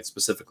something that I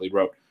specifically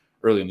wrote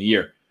early in the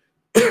year.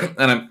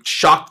 And I'm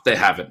shocked they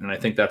haven't. And I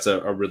think that's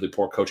a really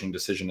poor coaching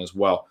decision as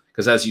well.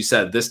 Because as you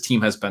said, this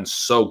team has been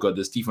so good.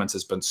 This defense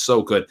has been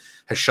so good,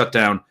 has shut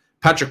down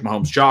Patrick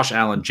Mahomes, Josh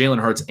Allen,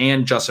 Jalen Hurts,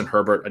 and Justin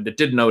Herbert. And I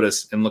did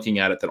notice in looking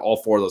at it that all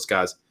four of those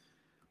guys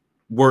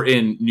were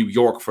in New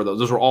York for those.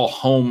 Those were all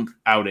home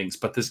outings.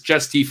 But this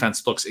Jets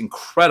defense looks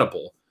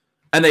incredible.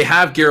 And they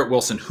have Garrett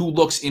Wilson, who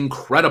looks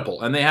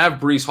incredible. And they have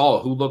Breece Hall,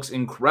 who looks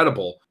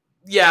incredible.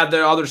 Yeah,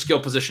 their other skill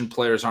position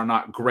players are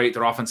not great.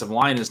 Their offensive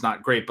line is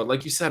not great. But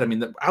like you said, I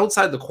mean,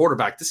 outside the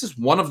quarterback, this is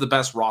one of the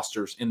best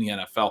rosters in the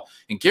NFL.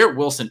 And Garrett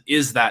Wilson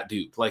is that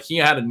dude. Like, he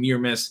had a near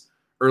miss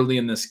early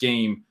in this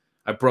game.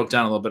 I broke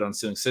down a little bit on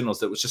Stealing Signals.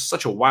 That was just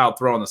such a wild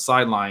throw on the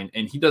sideline.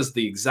 And he does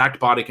the exact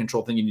body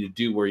control thing you need to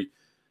do, where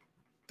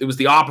it was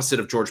the opposite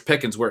of George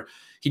Pickens, where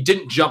he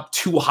didn't jump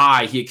too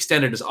high. He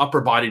extended his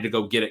upper body to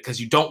go get it, because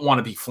you don't want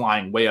to be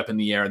flying way up in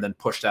the air and then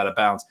pushed out of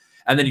bounds.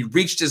 And then he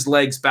reached his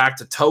legs back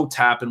to toe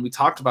tap. And we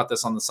talked about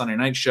this on the Sunday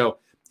night show.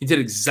 He did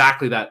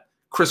exactly that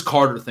Chris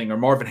Carter thing or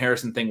Marvin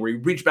Harrison thing, where he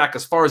reached back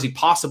as far as he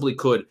possibly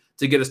could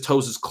to get his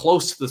toes as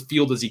close to the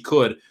field as he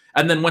could,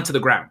 and then went to the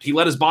ground. He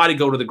let his body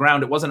go to the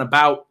ground. It wasn't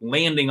about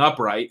landing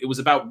upright. It was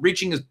about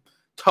reaching his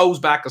toes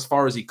back as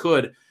far as he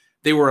could.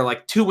 They were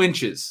like 2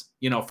 inches,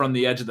 from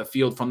the edge of the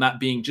field, from that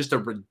being just a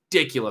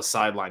ridiculous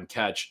sideline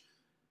catch.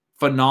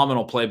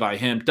 Phenomenal play by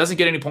him. Doesn't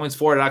get any points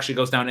for it. It actually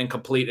goes down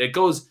incomplete. It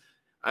goes,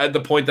 at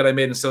the point that I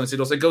made in Stealing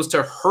Signals, it goes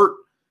to hurt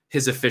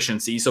his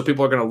efficiency. So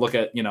people are going to look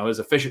at, his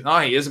efficiency. Oh,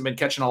 he hasn't been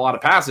catching a lot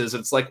of passes.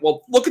 It's like,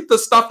 well, look at the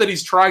stuff that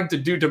he's trying to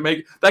do to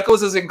make that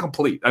goes as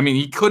incomplete. I mean,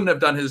 he couldn't have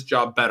done his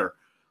job better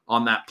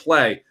on that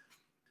play.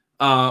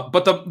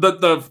 But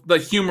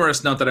the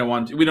humorous note that I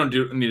want, we don't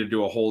need to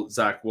do a whole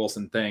Zach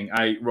Wilson thing.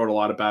 I wrote a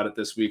lot about it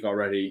this week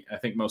already. I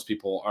think most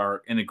people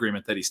are in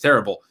agreement that he's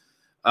terrible.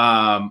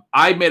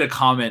 I made a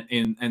comment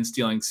in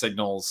Stealing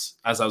Signals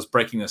as I was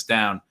breaking this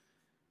down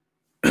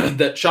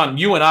that, Sean,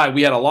 you and I,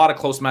 we had a lot of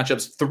close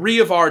matchups. 3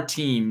 of our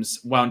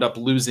teams wound up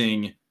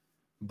losing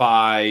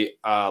by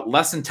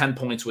less than 10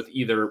 points with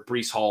either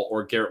Breece Hall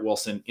or Garrett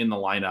Wilson in the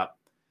lineup.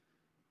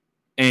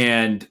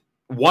 And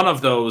one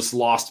of those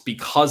lost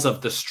because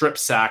of the strip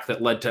sack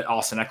that led to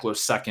Austin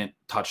Eckler's second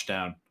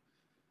touchdown.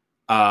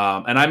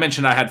 And I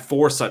mentioned I had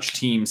 4 such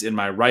teams in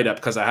my write-up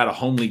because I had a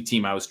home league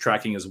team I was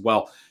tracking as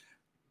well.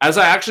 As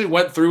I actually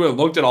went through and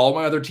looked at all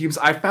my other teams,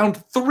 I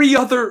found 3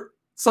 other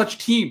such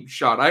teams,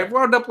 Sean. I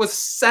wound up with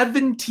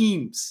 7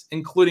 teams,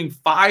 including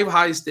 5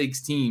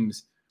 high-stakes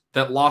teams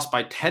that lost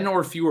by 10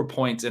 or fewer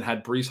points and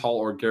had Breece Hall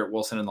or Garrett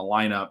Wilson in the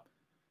lineup.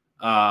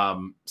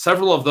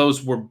 Several of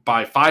those were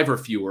by 5 or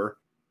fewer.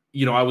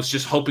 I was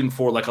just hoping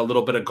for like a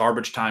little bit of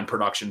garbage time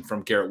production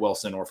from Garrett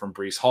Wilson or from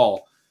Breece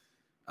Hall.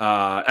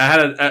 I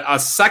had a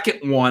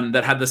second one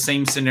that had the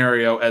same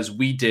scenario as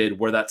we did,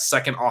 where that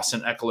second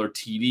Austin Eckler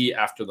TD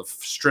after the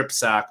strip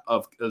sack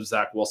of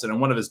Zach Wilson. And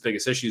one of his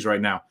biggest issues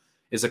right now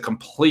is a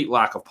complete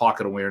lack of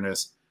pocket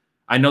awareness.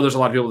 I know there's a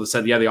lot of people that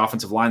said, yeah, the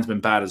offensive line's been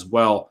bad as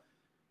well.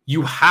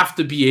 You have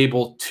to be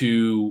able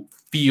to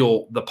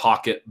feel the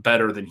pocket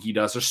better than he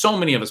does. There's so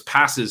many of his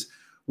passes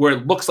where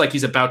it looks like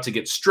he's about to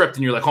get stripped,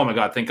 and you're like, oh my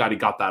God, thank God he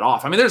got that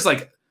off. I mean, there's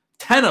like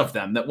 10 of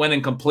them that went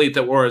incomplete,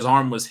 that where his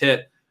arm was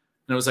hit.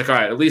 And it was like, all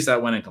right, at least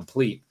that went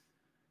incomplete.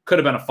 Could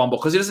have been a fumble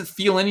because he doesn't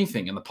feel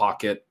anything in the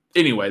pocket.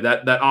 Anyway,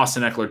 that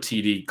Austin Eckler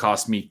TD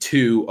cost me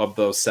 2 of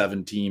those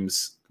 7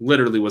 teams.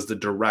 Literally was the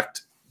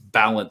direct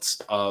balance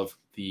of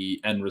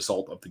the end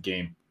result of the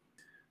game.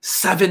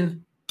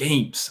 7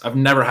 games. I've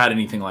never had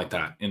anything like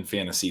that in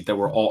fantasy that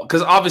were all,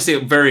 because obviously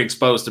I'm very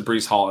exposed to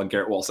Breece Hall and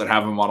Garrett Wilson,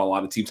 have him on a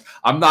lot of teams.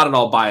 I'm not at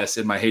all biased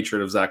in my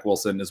hatred of Zach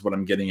Wilson is what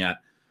I'm getting at.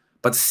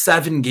 But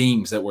 7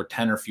 games that were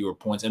 10 or fewer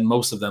points, and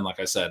most of them, like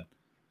I said,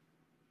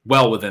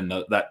 well within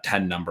that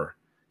 10 number.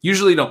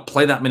 Usually don't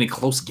play that many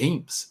close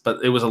games,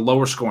 but it was a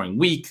lower scoring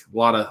week. A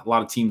lot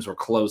of teams were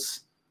close.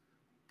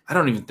 I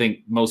don't even think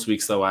most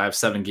weeks, though, I have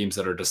 7 games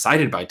that are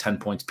decided by 10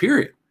 points,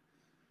 period.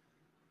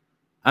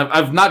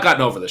 I've not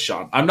gotten over this,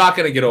 Sean. I'm not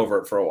going to get over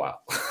it for a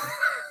while.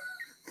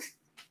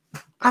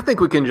 I think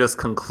we can just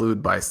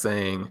conclude by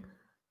saying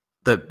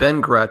that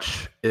Ben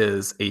Gretsch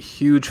is a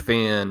huge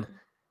fan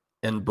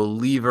and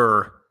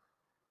believer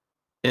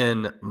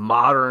in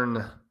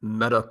modern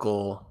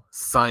medical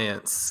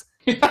science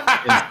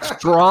and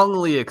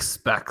strongly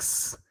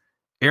expects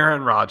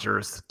Aaron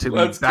Rodgers to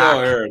be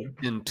back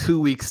in 2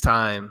 weeks'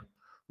 time,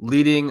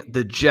 leading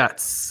the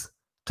Jets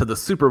to the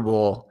Super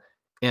Bowl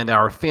and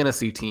our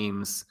fantasy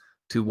teams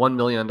to $1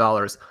 million.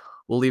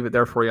 We'll leave it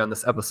there for you on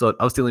this episode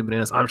of Stealing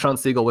Bananas. I'm Sean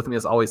Siegel. With me,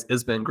 as always,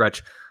 is Ben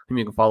Gretsch, whom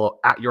you can follow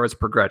at Yards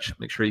Per Gretsch.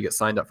 Make sure you get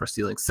signed up for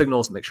Stealing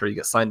Signals. Make sure you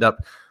get signed up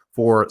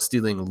for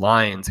Stealing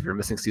Lines. If you're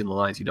missing Stealing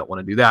Lines, you don't want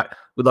to do that.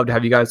 We'd love to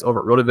have you guys over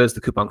at RotoViz, the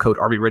coupon code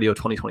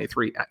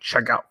RVRadio2023 at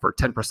checkout for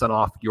 10%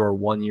 off your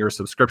 1-year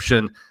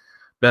subscription.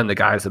 Ben, the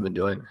guys have been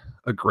doing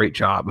a great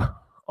job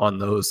on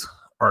those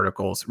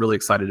articles. Really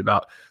excited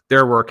about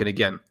their work. And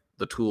again,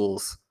 the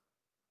tools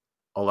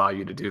allow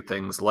you to do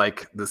things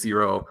like the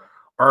Zero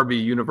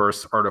RB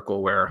Universe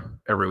article, where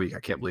every week, I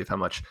can't believe how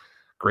much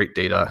great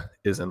data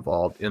is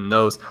involved in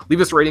those.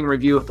 Leave us a rating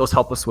review. Those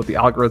help us with the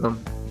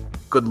algorithm.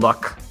 Good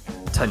luck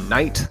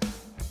tonight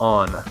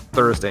on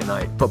Thursday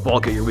night football.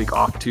 Get your week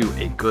off to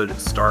a good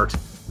start.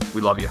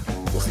 We love you.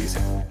 We'll see you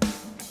soon.